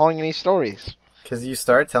aren't telling any stories. Because you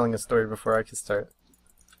start telling a story before I can start.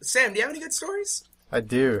 Sam, do you have any good stories? I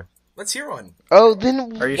do. Let's hear one. Oh,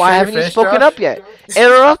 then Are you why sure haven't you're you finished, spoken Josh? up yet?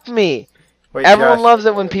 Interrupt me. Wait, Everyone Josh. loves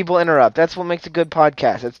it when people interrupt. That's what makes a good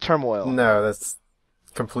podcast. It's turmoil. No, that's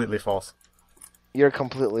completely false. You're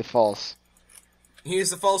completely false. He's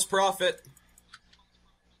the false prophet.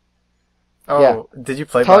 Oh, Yeah. did you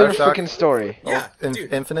play Tell your Bioshock freaking story. Yeah,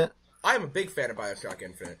 dude. Infinite? I'm a big fan of Bioshock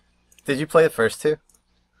Infinite. Did you play the first two?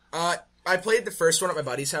 I played the first one at my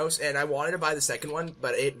buddy's house, and I wanted to buy the second one,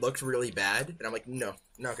 but it looked really bad, and I'm like, no,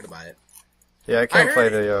 not gonna buy it. Yeah, I can't heard play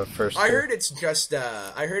it- the first two. I heard it's just,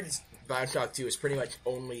 I heard Bioshock 2 is pretty much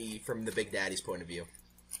only from the Big Daddy's point of view.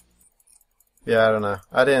 Yeah, I don't know.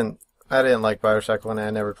 I didn't like Bioshock 1, and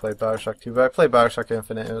I never played Bioshock 2, but I played Bioshock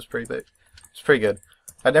Infinite, and it was pretty big. It's pretty good.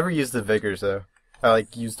 I never used the Vigors, though. I,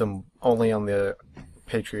 used them only on the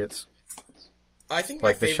Patriots. I think my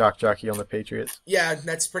Like the favorite... shock jockey on the Patriots. Yeah,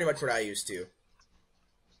 that's pretty much what I used to.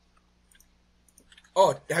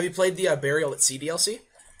 Oh, have you played the Burial at Sea DLC?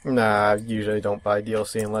 Nah, I usually don't buy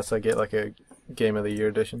DLC unless I get, like, a Game of the Year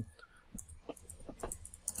edition.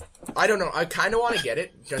 I don't know. I kind of want to get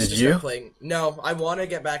it just Did to you? start playing. No, I want to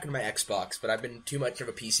get back into my Xbox, but I've been too much of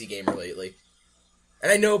a PC gamer lately.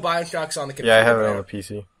 And I know Bioshock's on the computer. Yeah, I have it but on a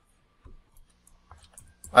PC.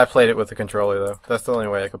 I played it with the controller, though. That's the only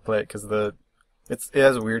way I could play it, because it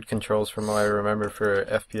has weird controls from what I remember for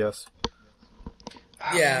FPS.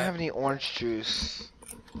 I Yeah. don't have any orange juice.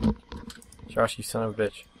 Josh, you son of a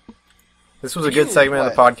bitch. This was a You- good segment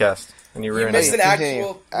of the podcast, and you You ruined missed it. an Continue.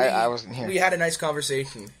 actual... I wasn't here. We had a nice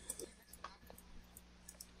conversation.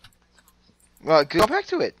 Well, go back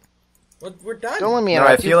to it. Well, we're done. Don't let me No, I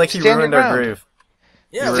interrupt feel you. like you Stand ruined your our ground. groove.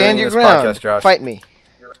 Yeah, You we're- Stand ruining your this ground. podcast, Josh. Fight me.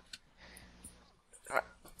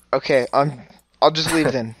 Okay, I'll just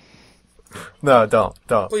leave then. No, don't.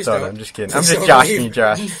 Please don't. don't. I'm just kidding. Please I'm just don't joshing leave. you,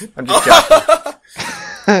 Josh. I'm just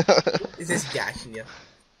joshing. Is this gashing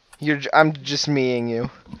you? I'm just meing you.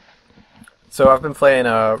 So I've been playing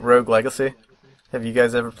Rogue Legacy. Have you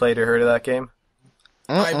guys ever played or heard of that game?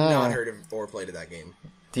 I've not heard of or played of that game.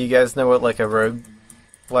 Do you guys know what like a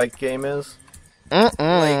rogue-like game is?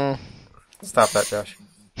 Stop that, Josh.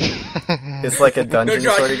 It's like a dungeon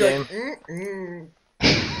Josh, sort of you're game. like, mm-mm.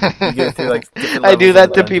 You go through like different I do levels of that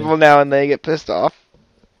the to dungeon. people now and they get pissed off.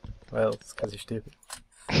 Well, it's because you're stupid.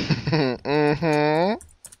 mm-hmm.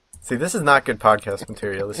 See, this is not good podcast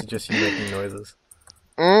material. This is just you making noises.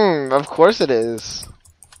 Of course it is.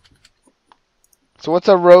 So what's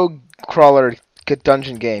a rogue crawler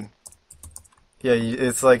dungeon game? Yeah,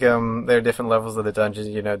 it's like there are different levels of the dungeon.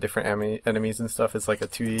 You know, different enemies and stuff. It's like a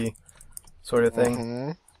 2D sort of thing.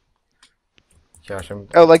 Mhm. Josh,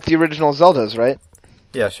 Oh, like the original Zeldas, right?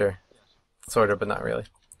 yeah, sure, sort of, but not really.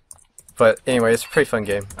 But anyway, it's a pretty fun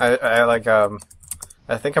game.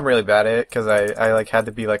 I think I'm really bad at it because I like had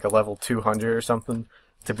to be like a level 200 or something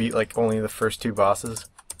to beat like only the first 2 bosses,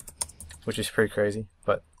 which is pretty crazy.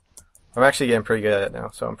 But I'm actually getting pretty good at it now,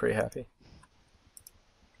 so I'm pretty happy.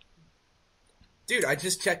 Dude, I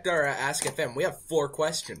just checked our Ask FM. We have 4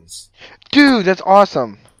 questions. Dude, that's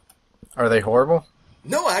awesome. Are they horrible?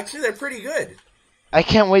 No, actually, they're pretty good. I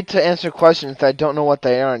can't wait to answer questions that I don't know what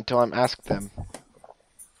they are until I'm asked them.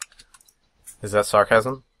 Is that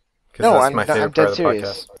sarcasm? 'Cause No, that's I'm my favorite dead part of the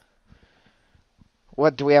serious. podcast.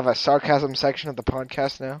 What, do we have a sarcasm section of the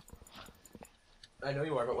podcast now? I know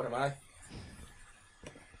you are, but what am I?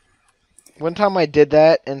 One time I did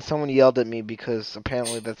that, and someone yelled at me because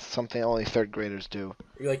apparently that's something only 3rd graders do.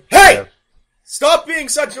 You're like, hey! Yeah. Stop being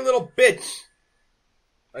such a little bitch!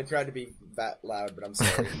 I tried to be that loud, but I'm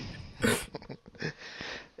sorry.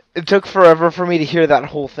 It took forever for me to hear that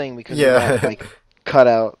whole thing because of Yeah. that, like, cut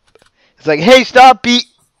out. It's like, hey, stop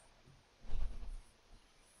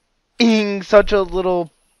being such a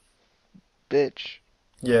little bitch.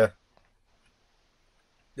 Yeah,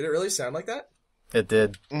 Did it really sound like that? it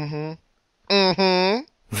did. Mm-hmm.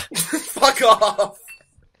 Mm-hmm. Fuck off!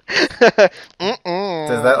 Mm-mm.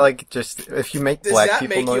 Does that like just if you make Does black that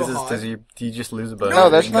people make you noises, hot? do you just lose a bone? No,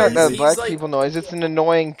 that's not because a black he's like- people noise. It's an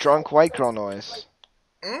annoying drunk white girl noise.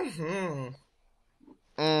 Mm-hmm.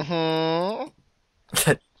 Mm-hmm.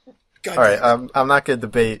 God All right, damn it. I'm not gonna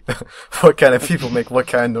debate what kind of people make what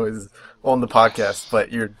kind of noises on the podcast,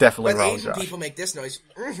 but you're definitely When wrong, Asian Josh. people make this noise,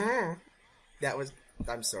 mm-hmm. That was...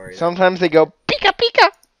 I'm sorry. Sometimes they go, pika pika.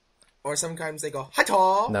 Or sometimes they go,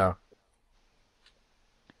 hata! No,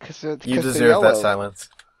 Cause you they're deserve yellow. that silence.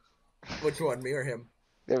 Which one, me or him?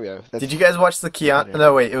 There we go. That's, Did you guys watch the Keanu?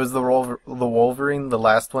 No, wait, it was the Wolverine, the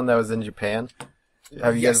last one that was in Japan.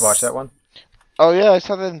 Have you guys Yes. watched that one? Oh yeah, I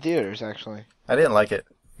saw that in theaters actually. I didn't like it.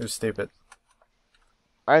 It was stupid.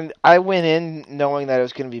 I went in knowing that it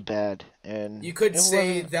was gonna be bad, and You could it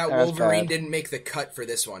say wasn't that as Wolverine bad. didn't make the cut for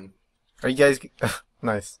this one. Are you guys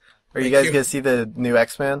nice? Are you Thank guys you. gonna see the new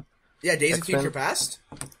X-Men? Yeah, Days of X-Men? Future Past?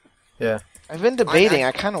 Yeah, I've been debating. I-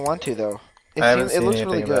 I kind of want to though. I haven't It seen looks anything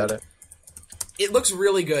really good. about it. It looks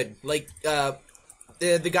really good. Like, the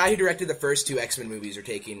guy who directed the first 2 X-Men movies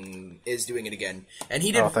is doing it again. And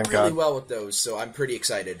he did Oh, thank really God. well with those, so I'm pretty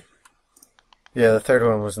excited. Yeah, the 3rd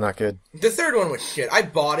one was not good. The 3rd one was shit. I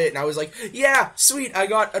bought it, and I was like, yeah, sweet, I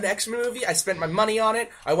got an X-Men movie, I spent my money on it,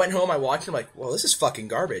 I went home, I watched it, I'm like, well, this is fucking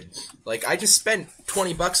garbage. Like, I just spent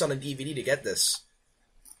 $20 on a DVD to get this.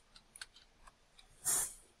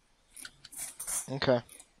 Okay.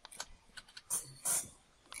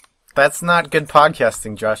 That's not good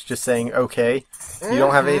podcasting, Josh. Just saying okay. You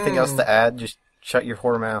don't have anything else to add. Just shut your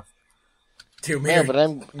whore mouth. Dude, Yeah, but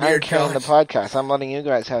I'm Mere carrying the Josh. podcast. I'm letting you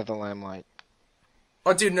guys have the limelight.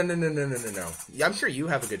 Oh, dude, no. Yeah, I'm sure you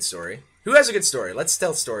have a good story. Who has a good story? Let's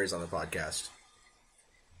tell stories on the podcast.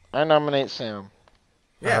 I nominate Sam.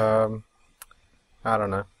 Yeah. I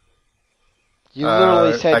don't know. You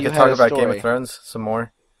literally said I you could had talk a about story. Game of Thrones some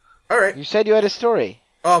more. All right. You said you had a story.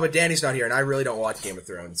 Oh, but Danny's not here, and I really don't watch Game of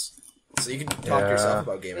Thrones. So you can talk Yeah. yourself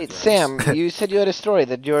about Game Wait, of Thrones. Sam, you said you had a story.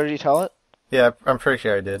 Did you already tell it? Yeah, I'm pretty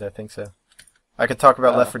sure I did. I think so. I could talk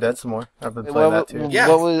about Oh. Left 4 Dead some more. I've been playing that too. Yeah.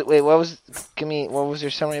 What was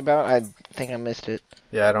your summary about? I think I missed it.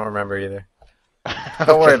 Yeah, I don't remember either.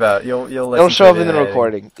 Don't worry about it. You'll listen It'll to show it up in the editing.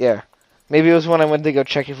 recording. Yeah. Maybe it was when I went to go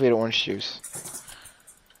check if we had orange juice.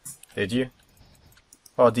 Did you?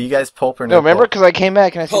 Oh, do you guys pulp or No, no? remember? pulp? Because I came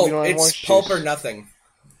back and I said Pulp. we don't have It's orange pulp juice. or nothing.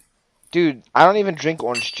 Dude, I don't even drink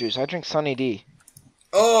orange juice. I drink Sunny D.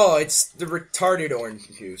 Oh, it's the retarded orange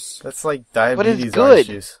juice. That's like diabetes good. orange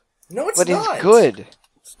juice. No, it's But not. it's good.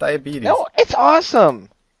 It's diabetes. No, it's awesome.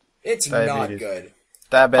 It's Diabetes. not good.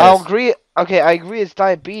 Diabetes. I'll agree. Okay, I agree it's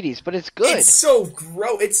diabetes, but it's good. It's so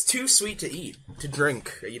gross. It's too sweet to eat, to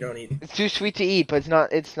drink. You don't eat. It's too sweet to eat, but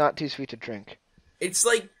it's not too sweet to drink. It's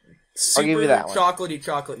like I'll give super you that one. chocolatey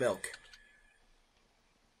chocolate milk.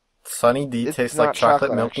 Sunny D It's tastes not like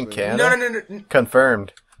chocolate chocolate, milk in actually. Canada? No.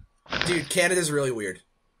 Confirmed. Dude, Canada's really weird.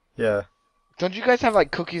 Yeah. Don't you guys have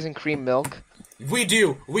like cookies and cream milk? We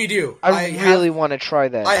do. I really want to try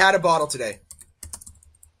that. I had a bottle today.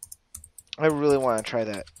 I really want to try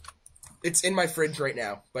that. It's in my fridge right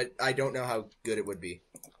now, but I don't know how good it would be.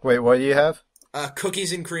 Wait, what do you have?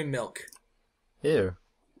 Cookies and cream milk. Ew.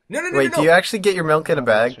 No. Wait, do you actually get your milk in a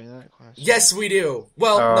bag? Answer that question. Yes, we do.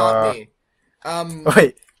 Well, not me.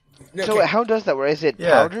 Wait, No, So okay. how does that work? Is it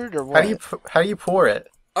yeah. powdered or what? How do you pour it?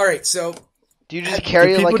 All right, so Do you just Do carry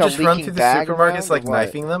Do people like a just run leaking through the bag supermarkets around, like or what?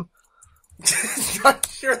 knifing them? not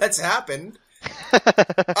sure that's happened.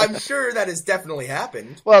 I'm sure that has definitely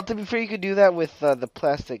happened. Well, to be fair, you could do that with the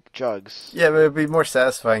plastic jugs. Yeah, but it'd be more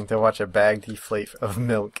satisfying to watch a bag deflate of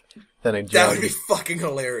milk than a That jug. would be fucking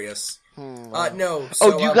hilarious. No. Oh,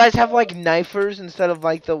 So, do you guys have like knifers instead of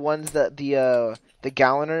like the ones that the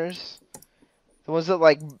galloners? The ones that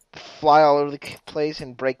like fly all over the place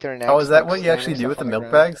and break their necks. Oh, is that like, what you slamming actually do stuff with the on milk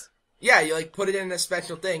ground? bags? Yeah, you like put it in a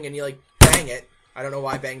special thing and you like bang it. I don't know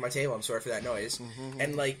why I banged my table. I'm sorry for that noise.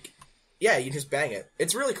 And like, yeah, you just bang it.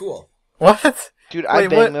 It's really cool. What? Dude, I Wait,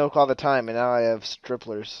 bang what? milk all the time, and now I have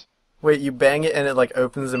striplers. Wait, you bang it and it like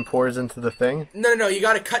opens and pours into the thing? No. You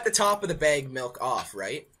got to cut the top of the bag milk off,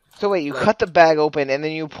 right? So wait, you Like- cut the bag open and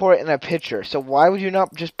then you pour it in a pitcher. So why would you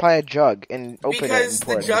not just buy a jug and open it Because and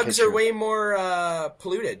pour the it in a jugs pitcher? are way more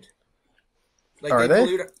polluted. Like Are they?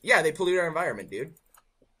 pollute. Yeah, they pollute our environment, dude.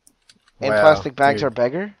 And Wow, plastic bags dude.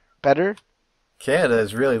 are better? Canada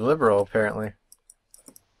is really liberal, apparently.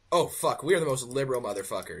 Oh fuck, we are the most liberal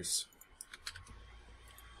motherfuckers.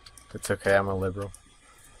 It's okay, I'm a liberal.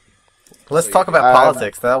 Let's So talk you- about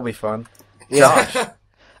politics. That'll be fun. Yeah.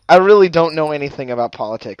 I really don't know anything about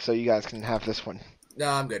politics, so you guys can have this one. No,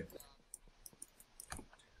 I'm good.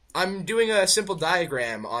 I'm doing a simple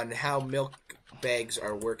diagram on how milk bags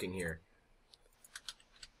are working here.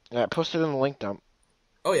 Yeah, post it in the link dump.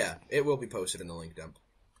 Oh yeah, it will be posted in the link dump.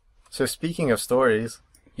 So speaking of stories,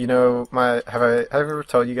 you know, have I ever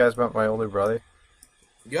told you guys about my older brother?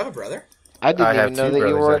 You have a brother? I didn't I have even know two that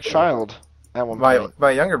you brothers, were a actually. child at one My point.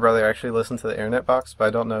 my younger brother actually listened to the Internet Box, but I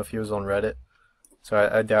don't know if he was on Reddit. So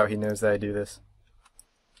I doubt he knows that I do this.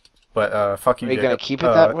 But fuck you. Are you gonna Jacob. keep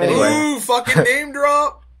it that way? Anyway, Ooh, fucking name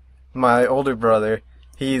drop! my older brother,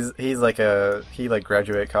 he's like he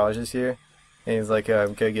graduated college this year, and he's like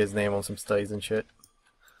gonna get his name on some studies and shit.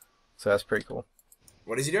 So that's pretty cool.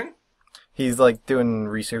 What is he doing? He's like doing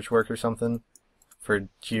research work or something for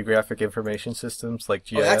geographic information systems, like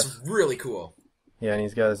GIS. Oh, that's really cool. Yeah, and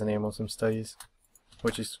he's got his name on some studies,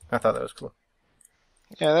 which is I thought that was cool.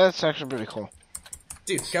 Yeah, that's actually pretty cool.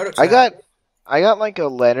 Dude, shout out to I that. got like a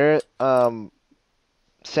letter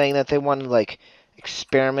saying that they wanted like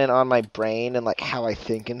experiment on my brain and like how I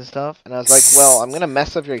think and stuff. And I was like, well, I'm gonna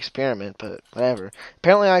mess up your experiment, but whatever.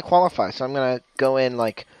 Apparently I qualify, so I'm gonna go in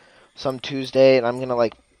like some Tuesday and I'm gonna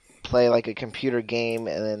like play like a computer game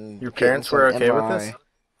and then Your get in parents some were okay with MRI. this?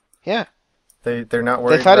 Yeah. They're not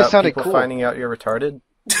worried thought it about sounded people cool. finding out you're retarded?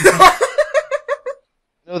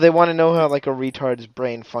 No, they want to know how like a retard's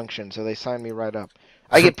brain functions, so they signed me right up.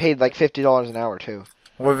 I get paid like $50 an hour too.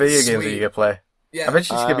 What video games are Sweet. you gonna play? Yeah, I bet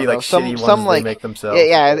you it's gonna be don't like know. Some- shitty some, ones like- they make themselves.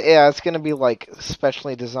 Yeah. It's gonna be like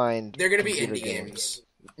specially designed. they're gonna be computer indie games.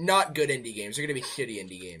 Not good indie games. They're gonna be shitty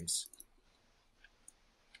indie games.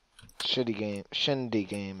 Shindy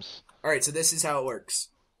games. Alright, so this is how it works.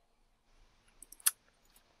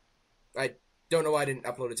 I don't know why I didn't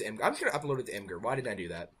upload it to Imgur. I'm just gonna upload it to Imgur. Why didn't I do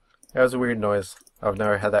that? That was a weird noise. I've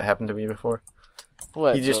never had that happen to me before.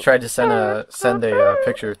 What? He just tried to send a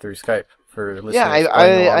picture through Skype for listeners. Yeah, playing I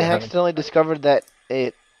along at home. accidentally discovered that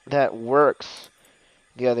that works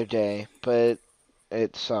the other day, but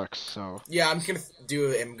it sucks. So Yeah, I'm just gonna do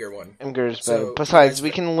an Imgur one. Imgur's So, better. you Besides, guys-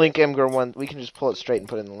 we can link Imgur one. We can just pull it straight and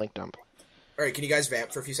put it in the link dump. Alright, can you guys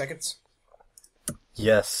vamp for a few seconds?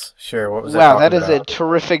 Yes, sure. What was Wow, I that talking is a about?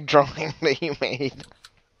 terrific drawing that you made.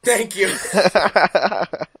 Thank you!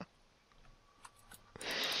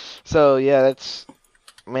 So yeah, that's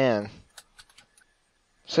man.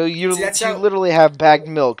 So you See, that's you how- literally have bagged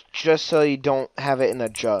milk just so you don't have it in a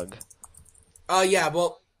jug. Yeah,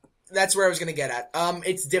 well, that's where I was gonna get at.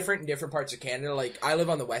 It's different in different parts of Canada. Like, I live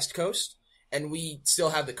on the west coast, and we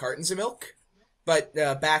still have the cartons of milk. But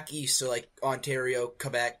back east, so like Ontario,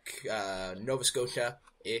 Quebec, Nova Scotia,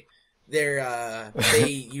 they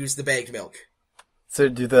use the bagged milk. So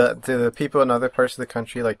do the people in other parts of the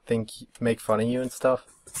country like make fun of you and stuff?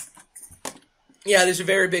 Yeah, there's a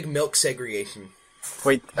very big milk segregation.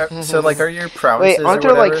 Wait, so like are your provinces Wait, aren't or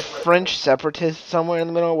there whatever? like French separatists somewhere in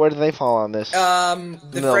the middle? Where do they fall on this? The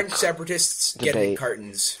Milk French separatists get it in debate.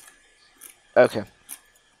 cartons. Okay.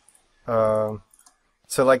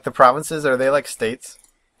 So like the provinces, are they like states?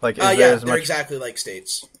 Like is there Yeah, as they're much? exactly like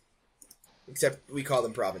states. Except we call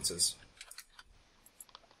them provinces.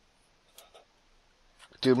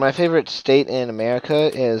 Dude, my favorite state in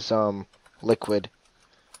America is liquid.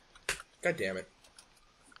 God damn it.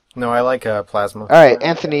 No, I like plasma. All right,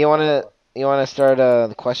 Anthony, you wanna start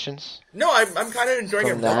the questions? No, I'm kind of enjoying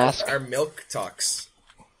From the ask? our milk talks.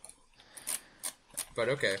 But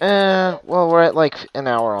okay. Well, we're at like an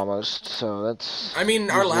hour almost, so that's. I mean,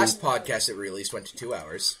 our usually- last podcast that we released went to 2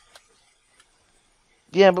 hours.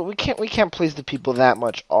 Yeah, but we can't please the people that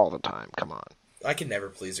much all the time. Come on. I can never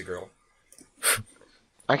please a girl.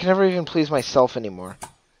 I can never even please myself anymore.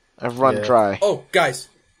 I've run Yeah. dry. Oh, guys.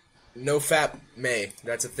 No fat May.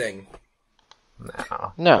 That's a thing.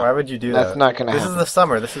 No, Why would you do that? that's not gonna This happen. is the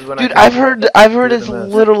summer. This is when Dude, I I've heard do it's the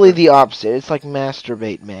most. literally the opposite. It's like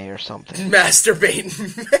masturbate May or something,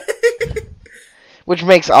 Masturbate. which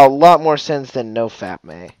makes a lot more sense than no fap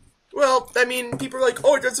May. Well, I mean, people are like,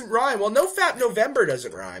 oh, it doesn't rhyme. Well, no fap November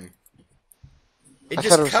doesn't rhyme. It I thought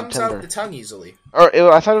just it was comes September. out the tongue easily.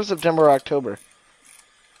 I thought it was September or October.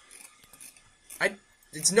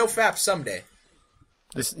 It's no fap someday.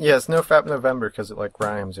 It's no fap November because it like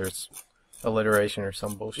rhymes or it's alliteration or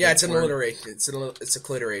some bullshit. Yeah, it's an word. alliteration. It's a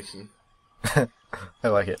cliteration. I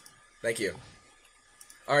like it. Thank you.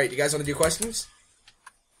 All right, you guys want to do questions?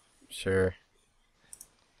 Sure.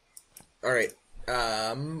 All right.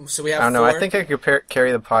 So we have. I don't know. 4. I think I could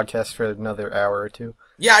carry the podcast for another hour or two.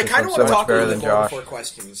 Yeah, I Because kind I'm of so want to much talk a better little bit than more Josh. before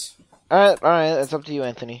questions. All right, that's up to you,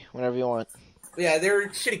 Anthony. Whenever you want. Yeah, they're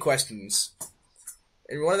shitty questions,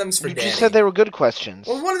 and one of them's for You Danny. just said they were good questions.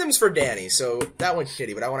 Well, one of them's for Danny, so that one's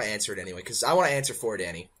shitty, but I want to answer it anyway because I want to answer for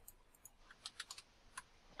Danny.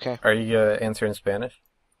 Are you gonna answer in Spanish?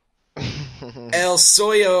 El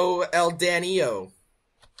soyo el Danio.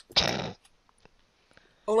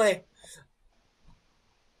 Ole.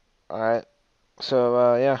 All right.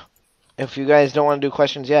 So yeah, if you guys don't want to do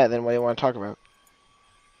questions yet, then what do you want to talk about?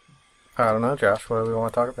 I don't know, Josh. What do we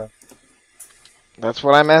want to talk about? That's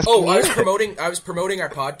what I'm asking. Oh, I you. was promoting our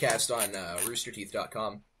podcast on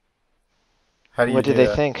roosterteeth.com. How do you What do did they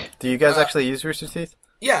that? think? Do you guys actually use Rooster Teeth?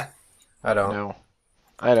 Yeah. I don't. No,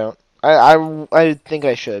 I don't. I think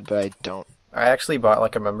I should, but I don't. I actually bought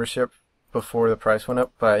like a membership before the price went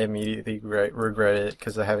up, but I immediately regretted it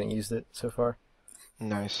because I haven't used it so far.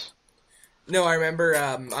 Nice. No, I remember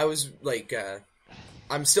I was like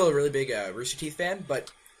I'm still a really big Rooster Teeth fan,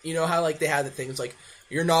 but you know how like they have the things like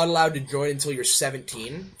you're not allowed to join until you're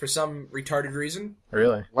 17 for some retarded reason?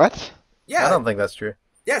 Really? What? Yeah. I don't think that's true.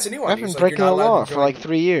 Yeah, it's a new one. I've been It's like, breaking you're the not allowed law to for join- like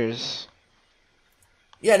 3 years.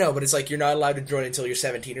 Yeah, no, but it's like you're not allowed to join until you're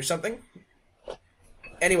 17 or something.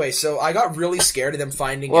 Anyway, so I got really scared of them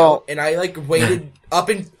finding out, and I like waited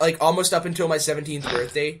almost up until my 17th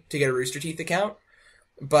birthday to get a Rooster Teeth account,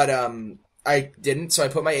 but I didn't. So I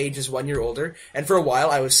put my age as 1 year older, and for a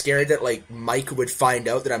while I was scared that like Mike would find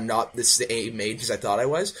out that I'm not the same age as I thought I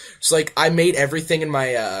was. So like I made everything in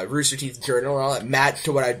my Rooster Teeth journal and all that match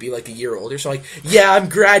to what I'd be like a year older. So like, yeah, I'm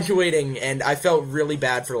graduating, and I felt really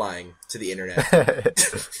bad for lying to the internet.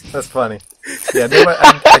 That's funny. Yeah,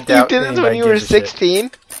 I You doubt did this when anybody you were gives a shit.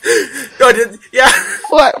 16? No, I didn't. Yeah.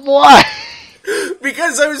 What? Why?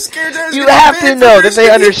 Because I was scared that I was You gonna have get to banned know from that they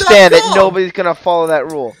understand that roosterteeth.com. nobody's gonna follow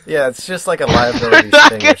that rule. Yeah, it's just like a They're liability not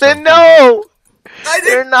thing or gonna something. know. I didn't-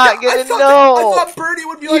 They're not I gonna thought know. I thought Bernie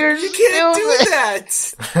would be like, You're you can't stupid.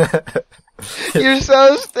 do that. You're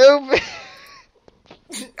so stupid.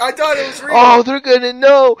 I thought it was real. Oh, they're gonna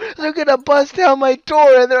know. They're gonna bust down my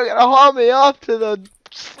door and they're gonna haul me off to the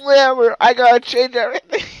slammer. I gotta change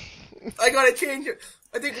everything. I gotta change it.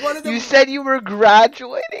 I think one of them. You said you were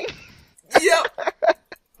graduating? Yep.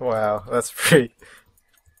 Wow, that's pretty.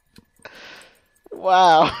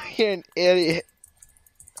 Wow, you're an idiot.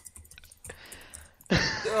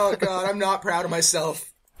 Oh god, I'm not proud of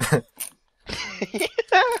myself.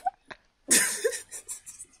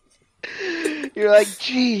 You're like,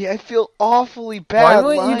 gee, I feel awfully bad. Why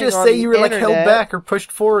wouldn't you lying just on say the you were like held internet. back or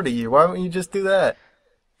pushed forward to you? Why wouldn't you just do that?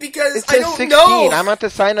 Because It I says don't 16. know. I'm at the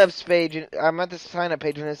sign-up page. I'm at the sign-up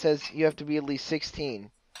page, and it says you have to be at least 16.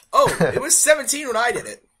 Oh, it was 17 when I did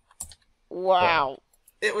it. Wow.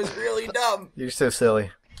 It was really dumb. You're so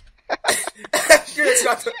silly. Sure, it's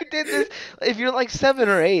not the- You did this. If you're like 7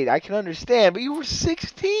 or 8, I can understand, but you were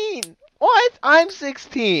 16. What? I'm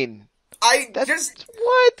 16. That's just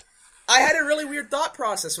what? I had a really weird thought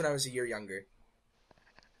process when I was a year younger.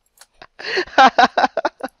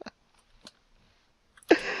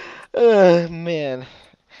 Man,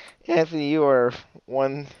 Anthony, you are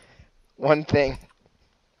one thing.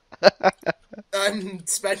 I'm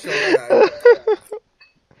special. Aren't I?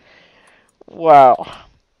 Wow.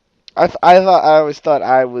 I always thought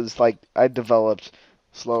I was like I developed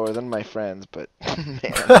slower than my friends, but man.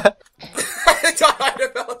 I thought I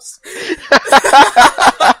developed.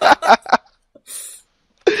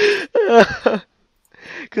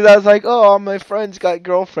 Because I was like, oh, all my friends got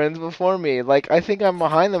girlfriends before me. Like, I think I'm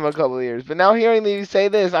behind them a couple of years. But now hearing you say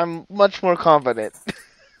this, I'm much more confident.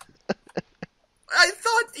 I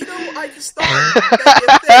thought, I just thought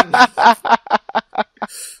that'd be a thing.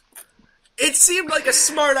 It seemed like a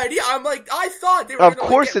smart idea. I'm like, I thought they were Of gonna,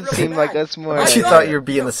 course get it really seemed like mad. a smart I She idea. thought- thought you were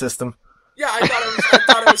being the system. Yeah, I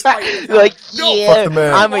thought thought I was fighting. You're like, No, yeah, fuck the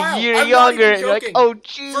man. I'm a Wow, year I'm not younger. even And you're like, joking. oh,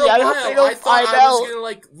 gee, For a I while, hope they don't I thought find I was out. gonna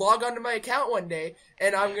like log onto my account one day,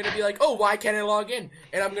 and I'm gonna be like, "Oh, why can't I log in?"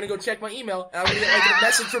 And I'm gonna go check my email, and I'm gonna get like a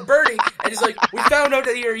message from Bernie, and he's like, "We found out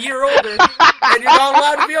that you're a year older, and you're not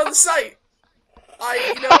allowed to be on the site."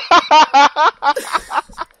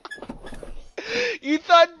 You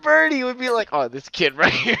thought Bernie would be like, oh, this kid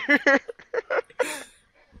right here.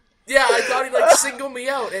 Yeah, I thought he'd like single me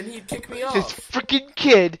out, and he'd kick me This off. freaking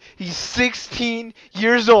kid, he's 16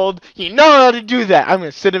 years old. He knows how to do that. I'm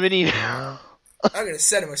gonna send him an email. I'm gonna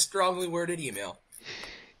send him a strongly worded email.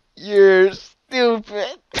 You're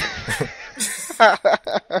stupid.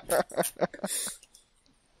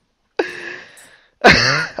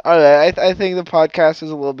 Alright, I think the podcast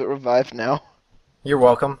is a little bit revived now. You're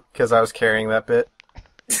welcome, because I was carrying that bit.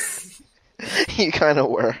 You kind of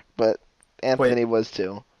were, but Anthony was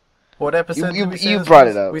too. What episode You- did we say you this brought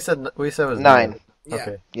was? it up. We said it was 9. Yeah,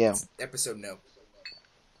 Okay. Yeah. episode no.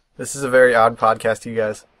 This is a very odd podcast, you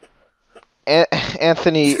guys.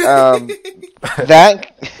 Anthony,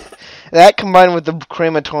 that combined with the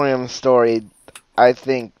crematorium story, I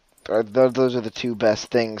think those are the two best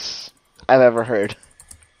things I've ever heard.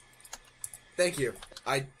 Thank you.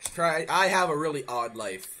 I have a really odd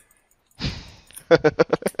life.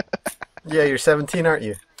 Yeah, you're 17, aren't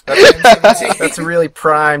you? I'm 17. That's a really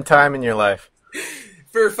prime time in your life.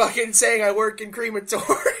 For fucking saying I work in crematoriums.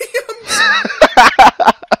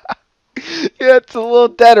 Yeah, it's a little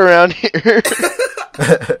dead around here.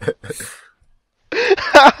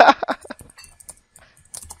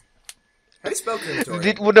 How do you spell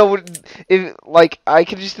crematorium? I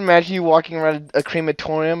could just imagine you walking around a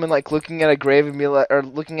crematorium and like looking at a grave and be like, or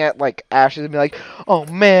looking at like ashes and be like, "Oh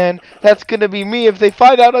man, that's gonna be me if they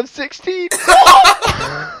find out I'm 16."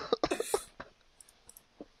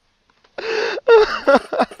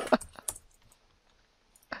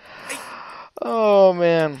 Oh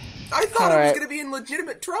man. I thought I was Alright. going to be in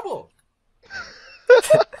legitimate trouble.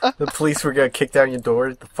 The police were gonna kick down your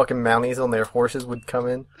door. The fucking Mounties on their horses would come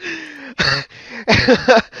in.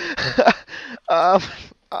 Oh,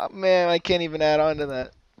 man, I can't even add on to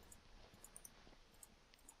that.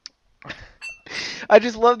 I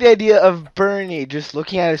just love the idea of Bernie just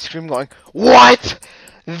looking at his screen going, "What?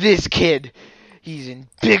 This kid, he's in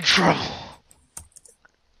big trouble."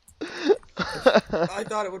 I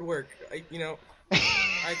thought it would work.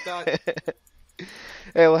 I thought...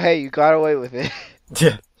 Hey, you got away with it.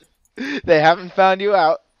 Yeah. They haven't found you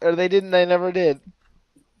out. Or they never did.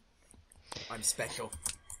 I'm special.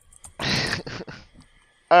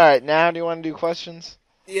 Alright, now do you want to do questions?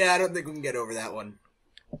 Yeah, I don't think we can get over that one.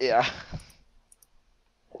 Yeah.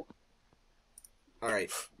 Alright.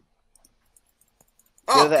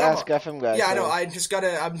 You're the come Ask on. FM guy. Yeah, I so- know.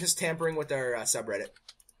 I'm just tampering with our subreddit.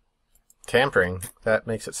 Tampering. That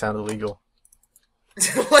makes it sound illegal.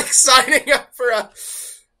 Like signing up for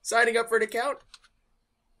an account.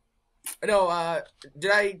 No,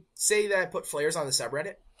 did I say that I put flares on the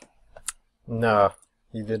subreddit? No,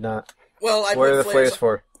 you did not. Well, I What put are the flares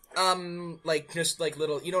for? like just like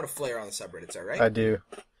little. You know what a flare on the subreddits are, right? I do.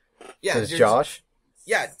 Yeah. Is there's- Josh?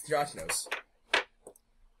 Yeah, Josh knows.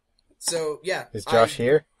 So yeah. Is Josh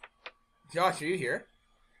here? Josh, are you here?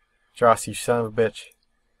 Josh, you son of a bitch.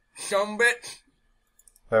 Some bit.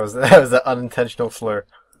 That was an unintentional slur.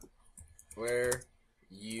 Where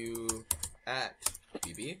you at,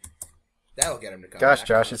 BB? That'll get him to come Gosh, back.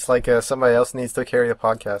 Josh, it's like somebody else needs to carry the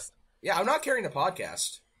podcast. Yeah, I'm not carrying the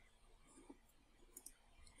podcast.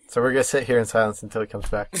 So we're gonna sit here in silence until he comes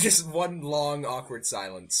back. Just one long, awkward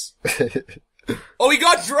silence. Oh, he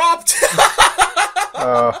got dropped!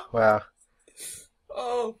 Oh, wow.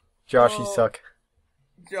 Oh, Josh, you Oh. suck.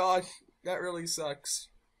 Josh, that really sucks.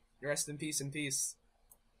 Rest in peace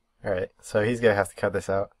Alright, so he's gonna have to cut this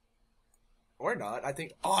out. Or not, I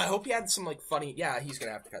think... Oh, I hope he had some, like, funny... Yeah, he's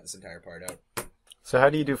gonna have to cut this entire part out. So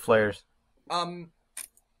how do you do flares?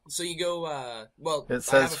 So you go, well... It I have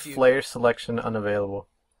says a few... flare selection unavailable.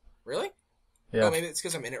 Really? Yeah, Oh, maybe it's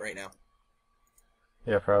because I'm in it right now.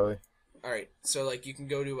 yeah, probably. Alright, so, like, you can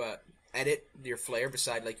go to, edit your flare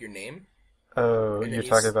beside, like, your name. Oh, And then you're you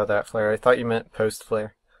talking about that flare. I thought you meant post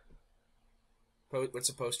flare. What's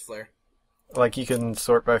a post flare? Like you can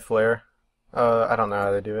sort by flare. I don't know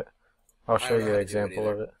how they do it. I'll show don't know you how an to do it example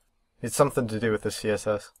either. of it. It's something to do with the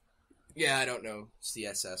CSS. Yeah, I don't know.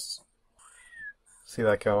 CSS. See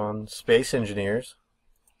that go on Space Engineers.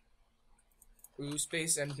 Ooh,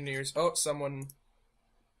 space engineers. Oh, someone...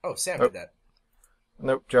 Oh, Sam Oh. did that.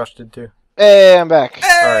 Nope, Josh did too. Hey, I'm back.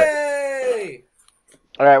 Hey!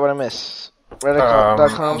 Alright, what I miss?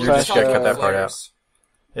 Reddit.com You're just slash gonna cut that part flares.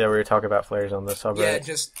 Yeah, we were talking about flares on the Yeah, subreddit.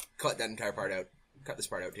 just cut that entire part out. cut this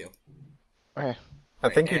part out too. Okay. I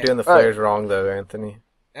think you're and- doing the Alright. flares wrong, though, Anthony.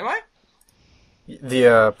 Am I?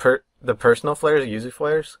 The personal flares are usually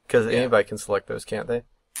flares, because Yeah. anybody can select those, can't they?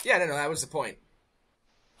 Yeah, no, that was the point.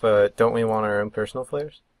 But don't we want our own personal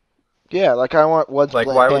flares? Yeah, like I want what's Like,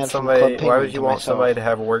 banned why would from somebody? Club Why Penguin would you to want myself. somebody to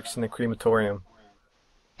have works in a crematorium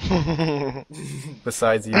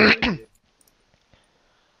besides you?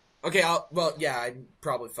 Okay, I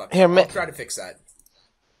probably fucked Here, up. ma- I'll try to fix that.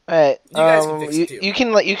 Alright, You guys can fix it too.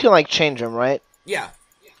 you can change them, right? Yeah.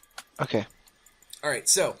 Okay. Alright,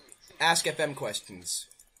 so, Ask FM questions.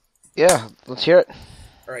 Yeah, let's hear it.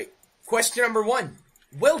 Alright, question number 1.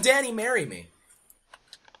 Will Danny marry me?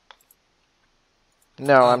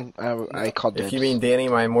 No, I called If dibs. you mean Danny,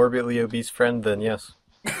 my morbidly obese friend, then yes.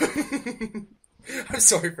 I'm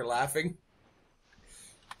sorry for laughing.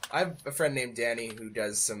 I have a friend named Danny who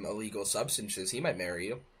does some illegal substances. He might marry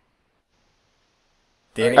you.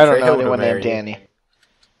 Danny I don't Trejo know would anyone marry named you. Danny.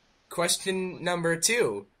 Question number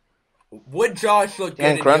 2. Would Josh look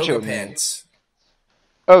Dan good in Cruncher yoga would marry you. pants?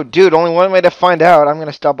 Oh, dude, only one way to find out. I'm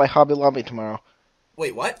gonna stop by Hobby Lobby tomorrow.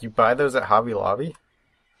 Wait, what? You buy those at Hobby Lobby?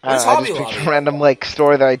 What's I Hobby just picked Lobby? a random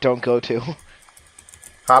store that I don't go to.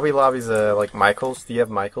 Hobby Lobby's like Michael's. Do you have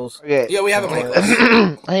Michael's? Okay. Yeah, we have a Michael.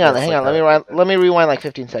 hang on. Let me rewind like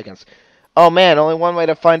 15 seconds. Oh man, only one way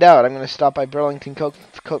to find out. I'm gonna stop by Burlington Coat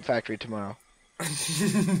Factory tomorrow.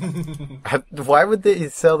 Why would they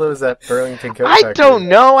sell those at Burlington Coat I Factory? don't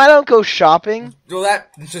know. I don't go shopping. Well, that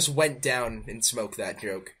just went down in smoke, that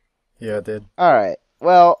joke. Yeah, it did. All right.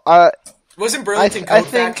 Well, Wasn't Burlington I Coat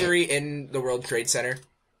think- Factory in the World Trade Center?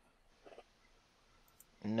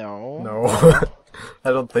 no. No, I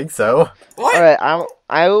don't think so. What? All right.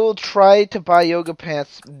 I will try to buy yoga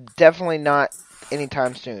pants. Definitely not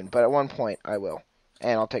anytime soon, but at one point I will,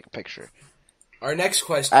 and I'll take a picture. Our next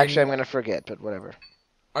question. Actually, I'm gonna forget, but whatever.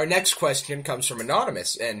 Our next question comes from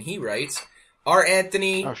Anonymous, and he writes, "Are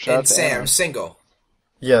Anthony Oh, shout out and to Sam Anonymous. single?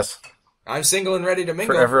 Yes, I'm single and ready to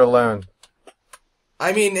mingle. forever alone.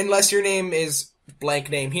 I mean, unless your name is blank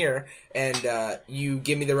name here, and you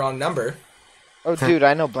give me the wrong number. Oh, dude,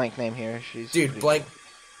 I know blank name here. She's Dude, blank.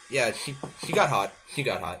 Yeah, she got hot. She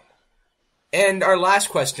got hot. And our last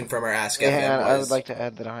question from our Ask FM And I was, would like to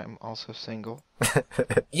add that I'm also single.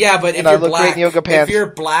 yeah, but if And I you're look great black, in yoga if pants. you're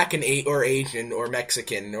black and or Asian or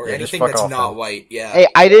Mexican or Yeah, just anything fuck that's off, not then. white, yeah. Hey,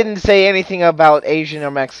 I didn't say anything about Asian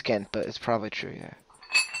or Mexican, but it's probably true. Yeah.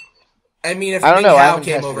 I mean, if I don't Ming know, I Hao haven't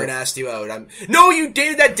came tested over it. and asked you out, no, you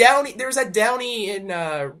dated that Downey. There was that Downey in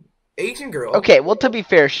Asian girl. Okay, well, to be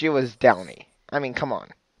fair, she was downy. I mean, come on.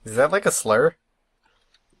 Is that like a slur?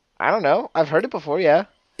 I don't know. I've heard it before. Yeah.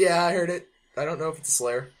 Yeah, I heard it. I don't know if it's a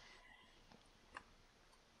slur.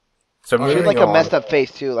 So She had moving like on. a messed up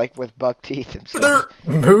face too, like with buck teeth and stuff.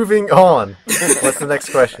 Moving on. What's the next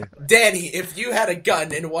question? Danny, if you had a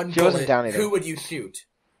gun and one She wasn't bullet, Downey, though. who would you shoot?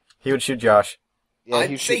 He would shoot Josh. Yeah, I'd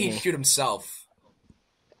he'd say shoot he'd me. shoot himself.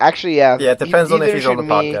 Actually, yeah. Yeah, it depends on if either he's on the shoot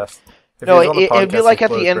me- podcast. If No, he's on the it'd be podcast, like he'd at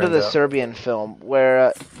blow the his end of the brains out. Serbian film,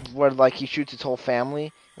 where like he shoots his whole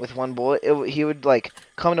family with one bullet. He would like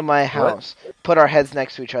come to my house, put our heads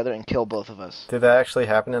next to each other, and kill both of us. Did that actually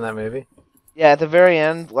happen in that movie? Yeah, at the very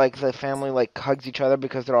end, like the family like hugs each other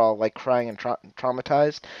because they're all like crying and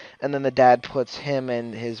traumatized, and then the dad puts him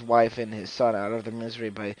and his wife and his son out of their misery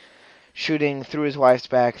by shooting through his wife's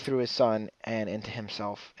back, through his son, and into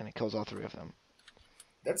himself, and it kills all three of them.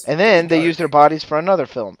 That's And then they dark. use their bodies for another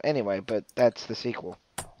film. Anyway, but that's the sequel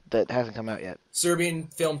that hasn't come out yet. Serbian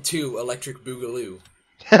film 2, Electric Boogaloo.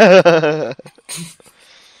 I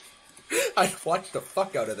watched the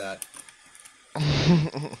fuck out of that.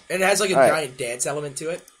 And it has like a Alright. giant dance element to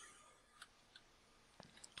it.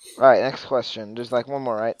 Alright, next question. There's like one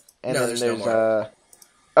more, right? And No, then there's no there's more.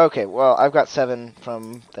 Okay, well, I've got 7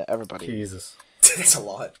 from everybody. Jesus. That's a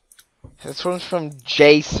lot. This one's from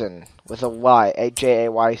Jason with a Y,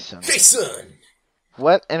 A-J-A-Y son. Jason!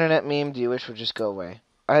 What internet meme do you wish would just go away?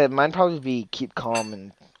 Mine probably be keep calm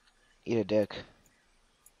and eat a dick.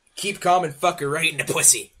 Keep calm and fuck her right in the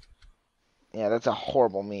pussy. Yeah, that's a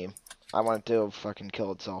horrible meme. I want it to fucking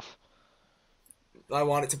kill itself I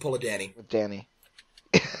want it to pull a Danny. with Danny.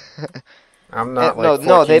 I'm not No, like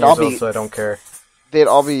no, 14 they'd all years old, be- so I don't care. They'd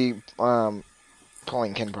all be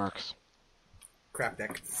pulling Ken Parks. Crap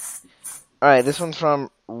neck. Alright, this one's from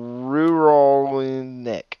Rural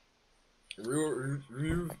Nick.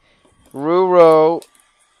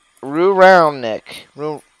 Round Nick.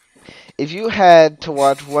 If you had to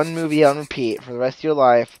watch one movie on repeat for the rest of your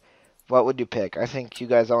life, what would you pick? I think you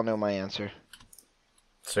guys all know my answer.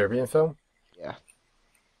 Serbian film?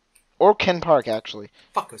 Or Ken Park, actually.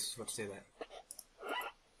 Fuck, I was supposed to say that.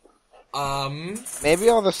 Maybe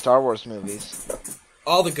all the Star Wars movies.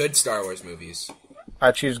 All the good Star Wars movies.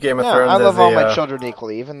 I choose Game of Yeah, Thrones I love as all my a children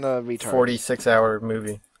equally, even the retards. 46-hour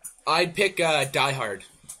movie. I'd pick Die Hard,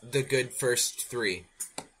 the good first 3.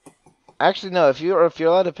 Actually, no. If you're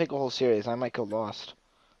allowed to pick a whole series, I might go Lost.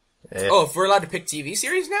 Eh. Oh, if we're allowed to pick TV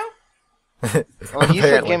series now? Well, he said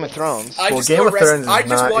Apparently. Game of Thrones. I Well, just Game go of Thrones is I just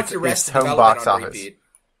not watch its- Arrested its home Development box on office. repeat.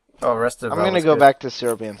 Oh, rest of I'm gonna go back to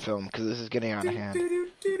Serbian film because this is getting out of hand.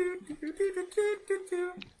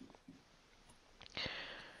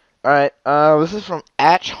 All right. This is from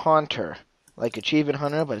Atch Haunter, like Achievement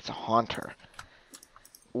Hunter, but it's a haunter.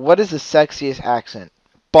 What is the sexiest accent?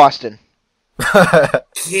 Boston.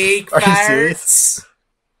 Cake Are you farts.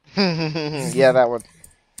 Yeah, that one.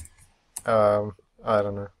 I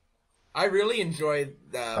don't know. I really enjoy.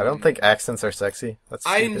 I don't think accents are sexy. That's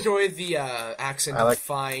I stupid. enjoy the accent I of like-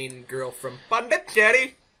 fine girl from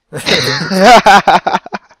Pondicherry.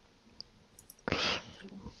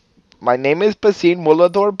 My name is Basin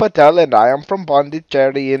Mulador Patel, and I am from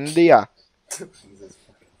Pondicherry, India.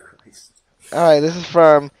 All right, this is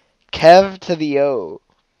from Kev to the O.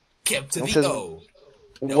 Kept to It the says- O.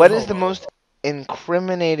 No What is the homo. most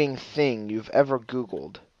incriminating thing you've ever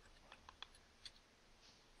Googled?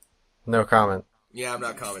 No comment. Yeah, I'm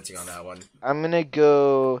not commenting on that one. I'm gonna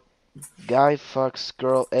go. Guy fucks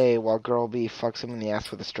girl A while girl B fucks him in the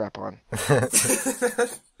ass with a strap on.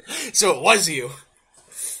 So it was you.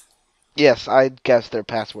 Yes, I guessed their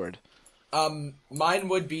password. Mine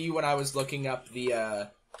would be when I was looking up the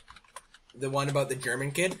one about the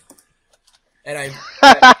German kid, and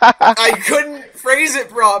I couldn't phrase it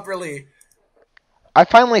properly. I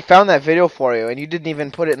finally found that video for you, and you didn't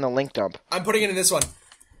even put it in the link dump. I'm putting it in this one.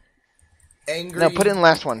 Angry No, put it in the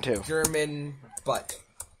last one too. German butt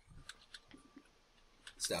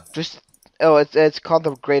stuff. Just it's called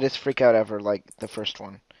the greatest freak out ever, like the first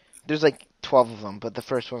one. There's like 12 of them, but the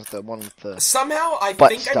first one's the one with the. Somehow, I Butt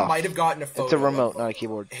think I stuff. might have gotten a photo. It's a remote, of not a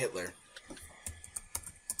keyboard. Hitler.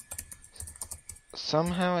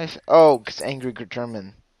 Somehow because angry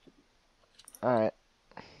German. All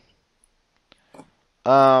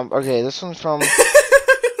right. Okay, this one's from.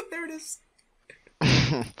 There it is.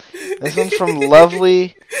 This one's from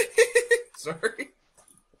Lovely. Sorry.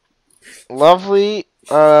 Lovely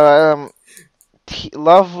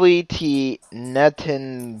T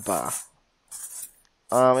Netinba.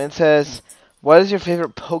 It says, "What is your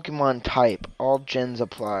favorite Pokemon type? All gens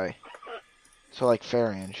apply." So like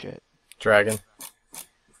fairy and shit. Dragon.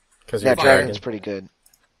 Because Yeah, you're a dragon's dragon. pretty good.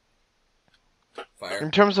 Fire.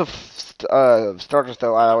 In terms of starters,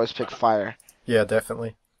 though, I always pick fire. Yeah,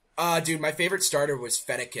 definitely. Dude, my favorite starter was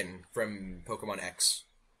Fennekin from Pokemon X.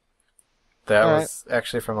 That Alright. was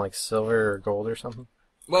actually from like silver or gold or something.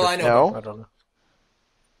 Well, I know. No. I don't know.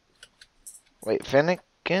 Wait,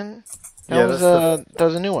 Fennekin? Yeah, That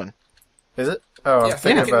was a new one. Is it? Oh, Yeah, I'm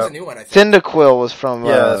thinking Fennekin was a about. new one, I think. Cyndaquil was from.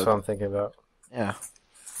 Yeah, that's what I'm thinking about. Yeah.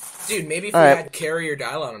 Dude, maybe if Alright. we had Carrie or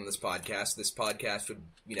Dylon on this podcast would,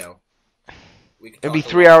 we could It'd be talk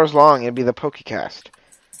a 3 lot. hours long. It'd be the Pokecast.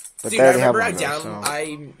 But Dude, they I already have remember one of those, so.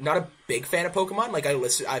 I'm not a big fan of Pokemon. Like,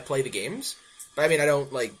 I play the games. But I mean, I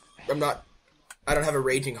don't have a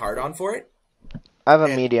raging hard-on for it. I have a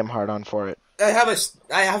and- medium hard on for it. I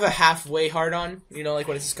have a halfway hard-on, like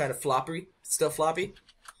when it's just kind of floppy. Still floppy.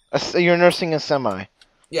 You're nursing a semi.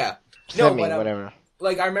 Yeah. Semi, but, whatever.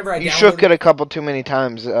 Like, I remember I You downloaded... shook it a couple too many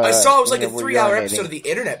times. I saw it was like a when you were 3-hour urinating. episode of the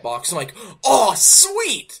Internet Box. I'm like, oh,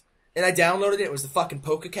 sweet! And I downloaded it. It was the fucking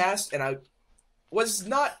Pokecast, and I was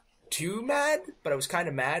not too mad, but I was kind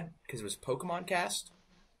of mad because it was Pokemon Cast.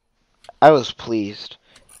 I was pleased.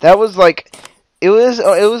 That was like, it was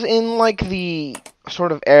in like the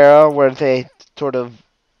sort of era where they sort of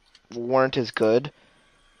weren't as good.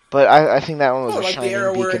 But I think that one was Oh, a like the shining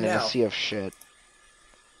era we're beacon in in a now. sea of shit.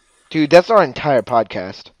 Dude, that's our entire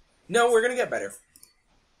podcast. No, we're gonna get better.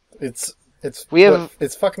 It's We have-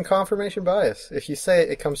 it's fucking confirmation bias. If you say it,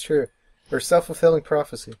 it comes true. Or self-fulfilling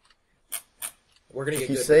prophecy. We're gonna get If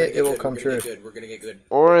you good. say We're it, gonna it get will good. come We're gonna true. get good. We're gonna get good.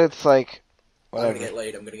 Or it's like, I'm gonna whatever. get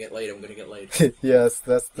laid. I'm gonna get laid. I'm gonna get laid. Yes,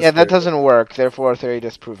 that's the Yeah, that spirit. doesn't work. Therefore, our theory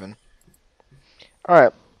disproven.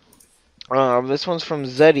 Alright. This one's from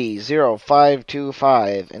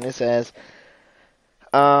Zeddy0525, and it says,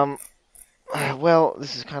 well,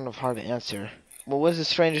 this is kind of hard to answer. Well, what is the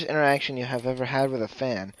strangest interaction you have ever had with a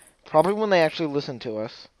fan? Probably when they actually listen to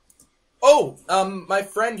us. Oh, my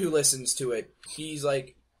friend who listens to it, he's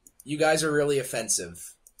like, "You guys are really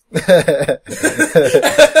offensive." And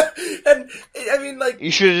I mean, like,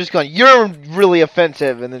 You should have just gone, "You're really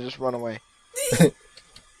offensive," and then just run away.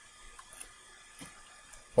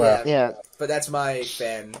 Wow. Yeah, but that's my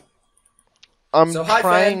fan. I'm So, hi,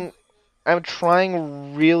 trying. I'm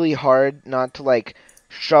trying really hard not to like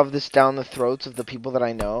shove this down the throats of the people that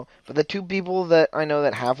I know. But the 2 people that I know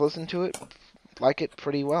that have listened to it like it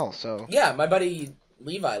pretty well. So Yeah, my buddy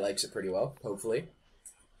Levi likes it pretty well. Hopefully,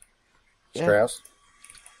 Yeah. Strauss.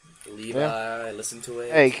 Levi listened to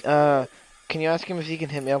it. hey, can you ask him if he can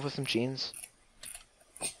hit me up with some jeans?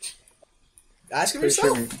 Ask him Pretty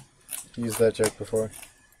yourself. sure we used that joke before.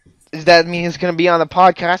 Does that mean he's going to be on the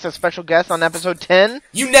podcast, a special guest on episode 10?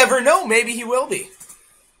 You never know. Maybe he will be.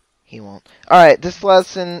 He won't. Alright, this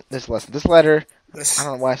letter, I don't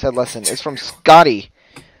know why I said lesson, it's from Scotty.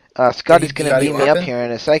 Scotty's going to Scotty beat me up Martin? here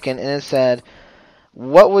in a second, and it said,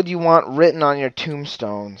 what would you want written on your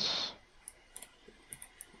tombstones?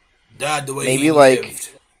 Died the way Maybe he like- lived.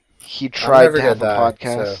 He tried never to have a gonna die,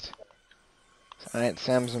 podcast. Alright,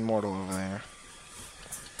 Sam's immortal over there.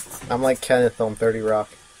 I'm like Kenneth on 30 Rock.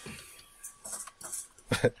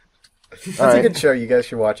 That's a Alright. good show. You guys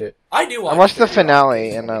should watch it. I do. I watched the 30 Rock.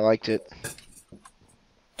 finale, and I liked it.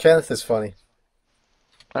 Kenneth is funny.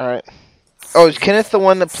 Alright. Oh, is Kenneth the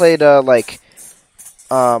one that played,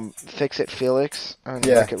 Fix-It Felix? On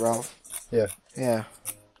Yeah. Wreck-It Ralph? Yeah. Yeah.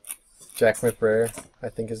 Jack McBrayer, I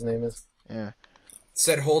think his name is. Yeah.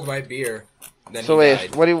 Said, "Hold my beer." Then So he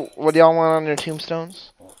wait, died. what do y'all want on your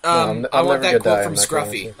tombstones? I'm I want never that gonna quote die, from I'm not gonna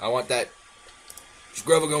Scruffy. answer. I want that.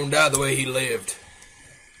 Scrubber gonna die the way he lived.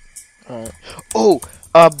 Alright. Oh,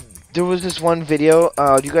 there was this one video.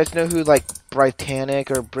 Do you guys know who like Britannic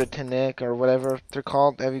or Britannic or whatever they're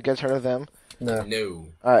called? Have you guys heard of them? No. No.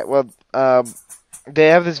 Alright, well, they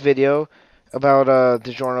have this video about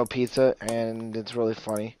DiGiorno pizza, and it's really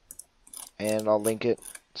funny. And I'll link it.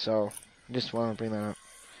 So, just want to bring that up.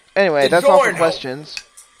 Anyway, that's all for DiGiorno. questions.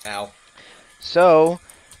 Ow. So,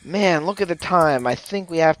 man, look at the time. I think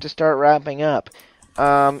we have to start wrapping up.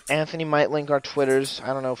 Anthony might link our Twitters. I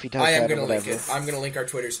don't know if he does I am that or gonna link whatever. it. I'm gonna link our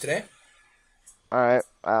Twitters today. Alright,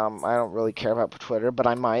 I don't really care about Twitter, but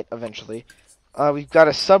I might eventually. We've got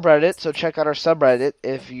a subreddit, so check out our subreddit.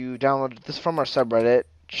 If you downloaded this from our subreddit,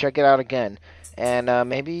 check it out again. And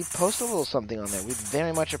maybe post a little something on there. We'd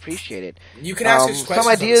very much appreciate it. You can ask us questions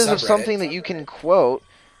Some ideas on the of subreddit. something that you can quote,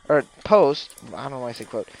 or post. I don't know why I say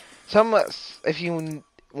quote. If you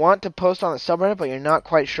want to post on the subreddit, but you're not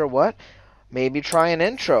quite sure what, maybe try an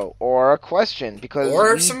intro or a question, because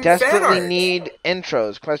Or we some desperately fan art. need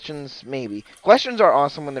intros. Questions, maybe. Questions are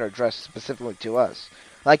awesome when they're addressed specifically to us.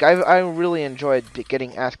 Like, I really enjoyed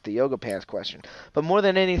getting asked the Yoga Pants question. But more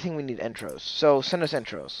than anything, we need intros. So send us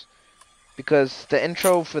intros. Because the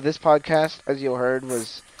intro for this podcast, as you heard,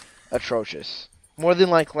 was atrocious. More than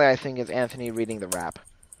likely, I think, it's Anthony reading the rap.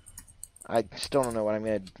 I still don't know what I'm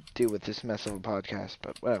going to do with this mess of a podcast,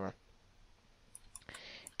 but whatever.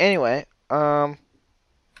 Anyway,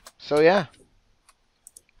 so yeah.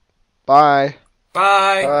 Bye.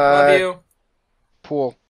 Bye. Bye. Love you. Pool.